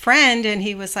and his friend, and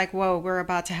he was like, whoa, we're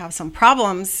about to have some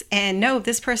problems. And no,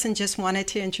 this person just wanted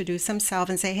to introduce himself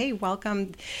and say, hey,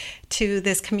 welcome to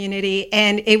this community.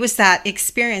 And it was that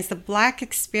experience, the Black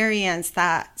experience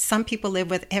that some people live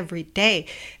with every day,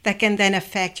 that can then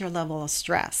affect your level of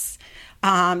stress.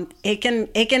 It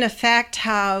can affect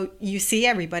how you see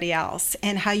everybody else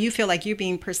and how you feel like you're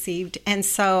being perceived. And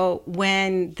so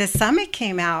when the summit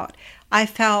came out, I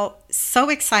felt so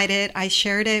excited. I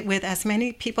shared it with as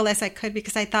many people as I could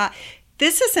because I thought,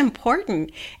 this is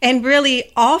important. And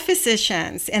really, all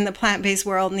physicians in the plant-based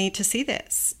world need to see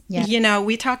this. Yeah.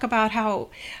 We talk about how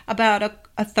about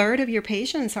a third of your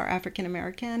patients are African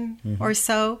American or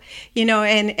so,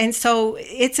 and so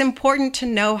it's important to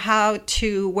know how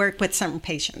to work with certain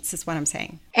patients is what I'm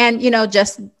saying. And,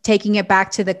 just taking it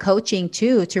back to the coaching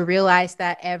too, to realize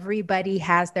that everybody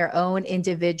has their own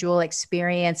individual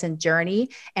experience and journey,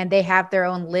 and they have their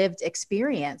own lived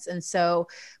experience. And so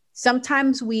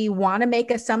sometimes we want to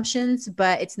make assumptions,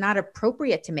 but it's not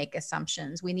appropriate to make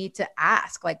assumptions. We need to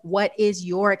ask, like, what is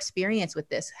your experience with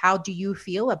this? How do you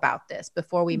feel about this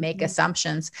before we make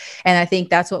assumptions? And I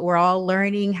think that's what we're all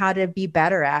learning how to be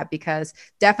better at, because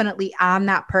definitely I'm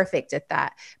not perfect at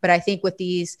that. But I think with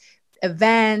these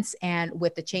events and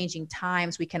with the changing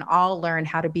times, we can all learn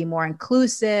how to be more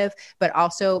inclusive, but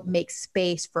also make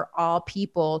space for all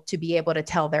people to be able to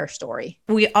tell their story.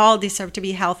 We all deserve to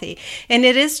be healthy. And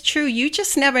it is true. You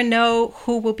just never know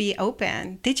who will be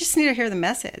open. They just need to hear the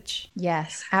message.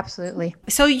 Yes, absolutely.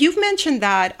 So you've mentioned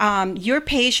that your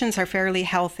patients are fairly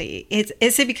healthy.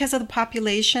 Is it because of the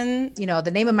population? You know, the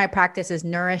name of my practice is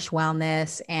Nourish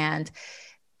Wellness, and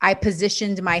I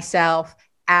positioned myself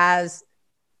as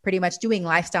pretty much doing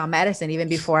lifestyle medicine. Even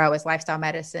before I was lifestyle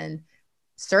medicine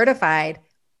certified,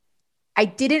 I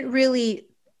didn't really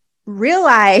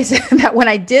realize that when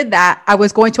I did that, I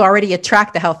was going to already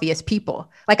attract the healthiest people.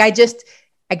 Like I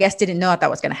guess didn't know that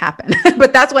was going to happen,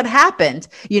 but that's what happened,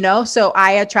 you know? So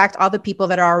I attract all the people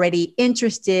that are already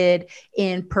interested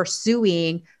in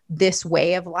pursuing this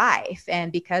way of life.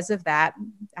 And because of that,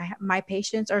 my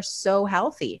patients are so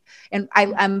healthy, and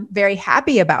I'm very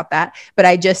happy about that. But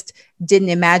I just didn't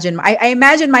imagine, I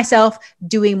imagined myself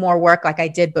doing more work like I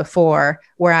did before,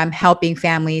 where I'm helping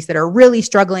families that are really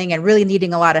struggling and really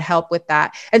needing a lot of help with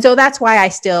that. And so that's why I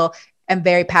still am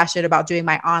very passionate about doing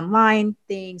my online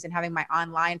things and having my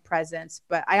online presence.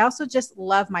 But I also just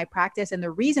love my practice. And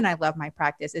the reason I love my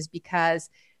practice is because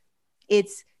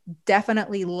it's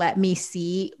definitely let me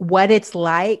see what it's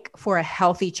like for a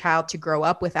healthy child to grow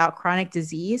up without chronic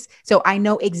disease. So I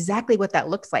know exactly what that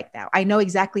looks like now. I know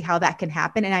exactly how that can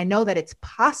happen. And I know that it's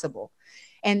possible.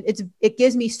 And it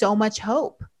gives me so much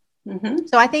hope. Mm-hmm.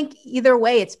 So I think either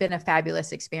way, it's been a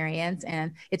fabulous experience,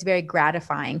 and it's very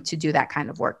gratifying to do that kind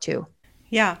of work too.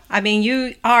 Yeah. I mean,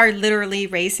 you are literally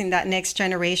raising that next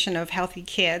generation of healthy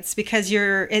kids, because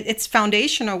it's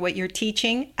foundational what you're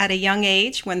teaching at a young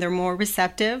age when they're more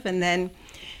receptive, and then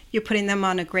you're putting them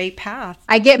on a great path.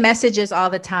 I get messages all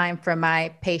the time from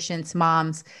my patients'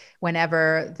 moms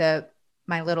whenever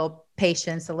my little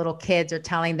patients, the little kids, are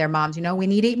telling their moms, you know, we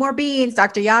need to eat more beans,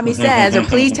 Dr. Yami says, or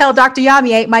please tell Dr.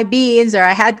 Yami I ate my beans, or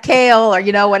I had kale, or,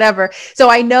 you know, whatever. So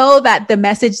I know that the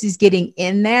message is getting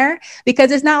in there, because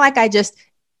it's not like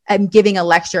I'm giving a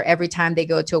lecture every time they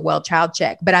go to a well child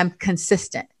check, but I'm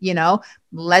consistent, you know.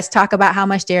 Let's talk about how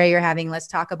much dairy you're having. Let's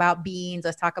talk about beans.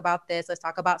 Let's talk about this. Let's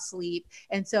talk about sleep.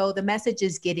 And so the message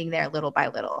is getting there little by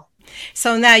little.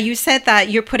 So now you said that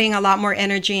you're putting a lot more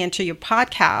energy into your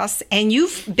podcast, and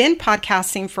you've been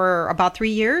podcasting for about 3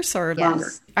 years or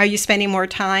longer. Are you spending more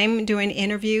time doing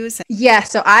interviews? Yeah.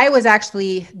 So I was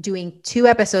actually doing 2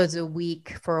 episodes a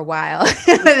week for a while.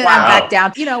 And then I'm back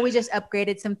down. You know, we just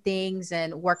upgraded some things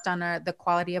and worked on the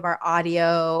quality of our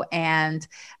audio. And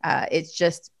it's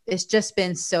just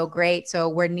been so great. So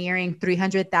we're nearing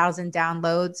 300,000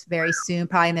 downloads very soon,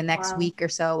 probably in the next week or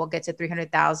so, we'll get to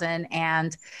 300,000.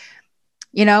 And,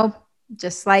 you know,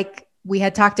 just like we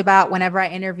had talked about whenever I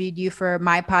interviewed you for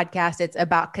my podcast, it's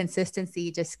about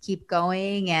consistency. Just keep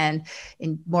going, and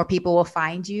more people will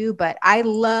find you. But I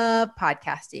love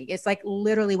podcasting. It's like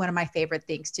literally one of my favorite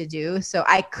things to do. So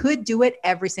I could do it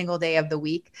every single day of the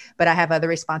week, but I have other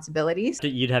responsibilities.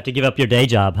 You'd have to give up your day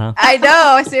job, huh? I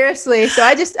know, seriously. So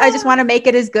I just want to make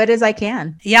it as good as I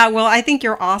can. Yeah, well, I think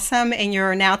you're awesome, and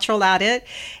you're natural at it.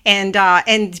 And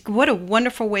what a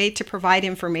wonderful way to provide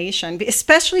information,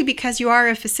 especially because you are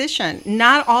a physician.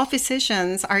 Not all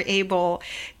physicians are able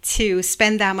to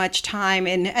spend that much time.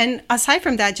 And aside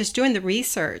from that, just doing the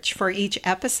research for each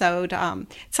episode,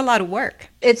 it's a lot of work.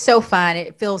 It's so fun.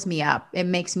 It fills me up. It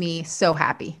makes me so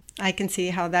happy. I can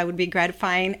see how that would be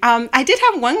gratifying. I did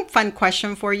have one fun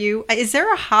question for you. Is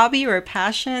there a hobby or a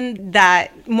passion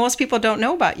that most people don't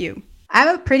know about you?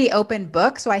 I'm a pretty open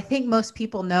book, so I think most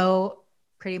people know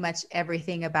pretty much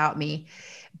everything about me.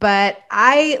 But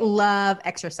I love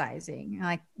exercising.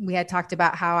 Like we had talked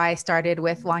about how I started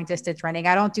with long distance running.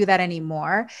 I don't do that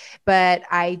anymore, but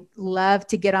I love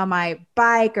to get on my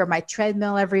bike or my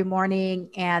treadmill every morning.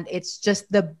 And it's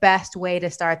just the best way to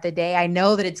start the day. I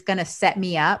know that it's going to set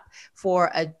me up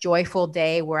for a joyful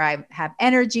day where I have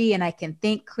energy and I can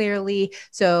think clearly.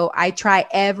 So I try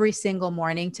every single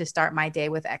morning to start my day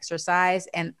with exercise.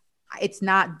 And it's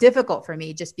not difficult for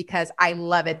me just because I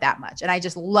love it that much. And I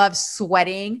just love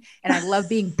sweating and I love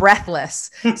being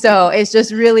breathless. So it's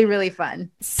just really, really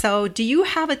fun. So do you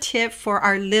have a tip for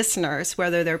our listeners,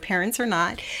 whether they're parents or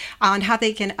not, on how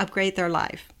they can upgrade their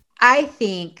life? I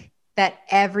think that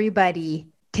everybody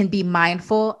can be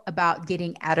mindful about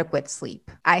getting adequate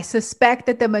sleep. I suspect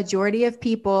that the majority of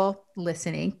people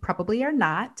listening probably are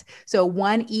not. So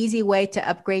one easy way to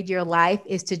upgrade your life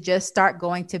is to just start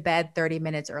going to bed 30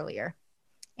 minutes earlier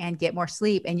and get more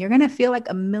sleep. And you're going to feel like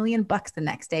 $1 million the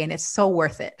next day. And it's so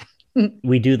worth it.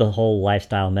 We do the whole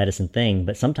lifestyle medicine thing,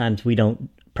 but sometimes we don't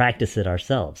practice it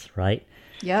ourselves, right?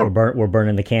 Yeah, we're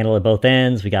burning the candle at both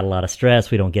ends. We got a lot of stress.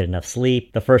 We don't get enough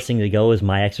sleep. The first thing to go is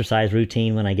my exercise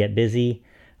routine when I get busy.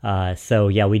 So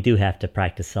yeah, we do have to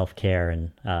practice self-care,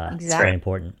 and it's very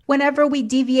important. Whenever we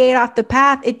deviate off the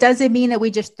path, it doesn't mean that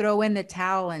we just throw in the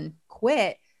towel and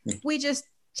quit. We just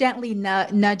gently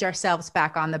nudge ourselves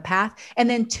back on the path and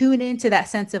then tune into that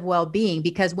sense of well-being,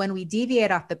 because when we deviate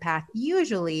off the path,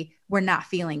 usually we're not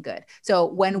feeling good. So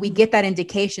when we get that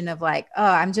indication of like, oh,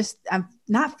 I'm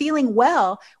not feeling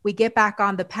well, we get back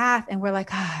on the path and we're like,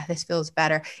 this feels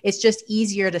better. It's just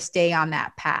easier to stay on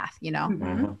that path, you know?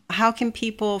 Mm-hmm. How can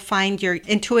people find your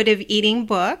intuitive eating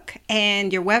book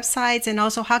and your websites? And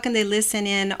also, how can they listen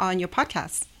in on your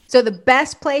podcast? So the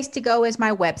best place to go is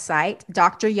my website,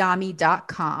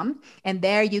 dryami.com. And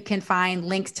there you can find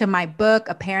links to my book,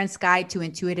 A Parent's Guide to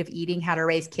Intuitive Eating, How to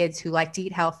Raise Kids Who Like to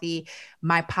Eat Healthy,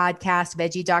 my podcast,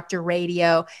 Veggie Doctor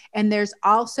Radio. And there's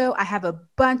also, I have a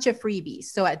bunch of freebies.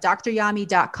 So at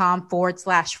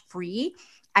dryami.com/free,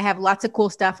 I have lots of cool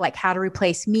stuff like how to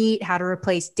replace meat, how to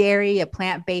replace dairy, a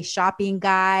plant-based shopping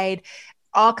guide,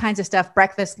 all kinds of stuff,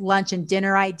 breakfast, lunch, and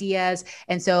dinner ideas.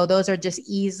 And so those are just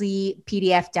easy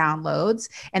PDF downloads.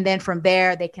 And then from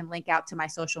there, they can link out to my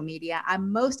social media. I'm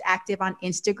most active on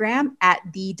Instagram at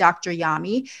the Dr.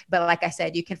 Yami. But like I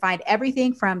said, you can find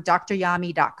everything from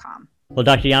dryami.com. Well,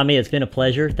 Dr. Yami, it's been a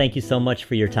pleasure. Thank you so much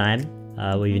for your time.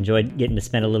 We've enjoyed getting to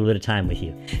spend a little bit of time with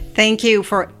you. Thank you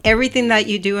for everything that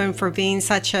you do and for being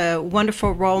such a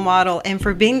wonderful role model and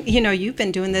for being, you've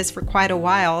been doing this for quite a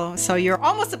while. So you're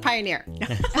almost a pioneer.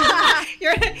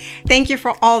 Thank you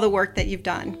for all the work that you've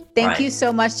done. Thank you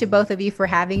so much to both of you for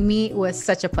having me. It was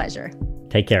such a pleasure.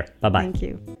 Take care. Bye-bye. Thank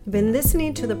you. You've been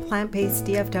listening to the Plant-Based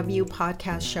DFW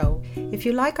podcast show. If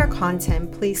you like our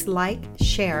content, please like,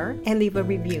 share, and leave a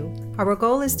review. Our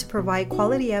goal is to provide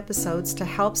quality episodes to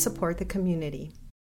help support the community.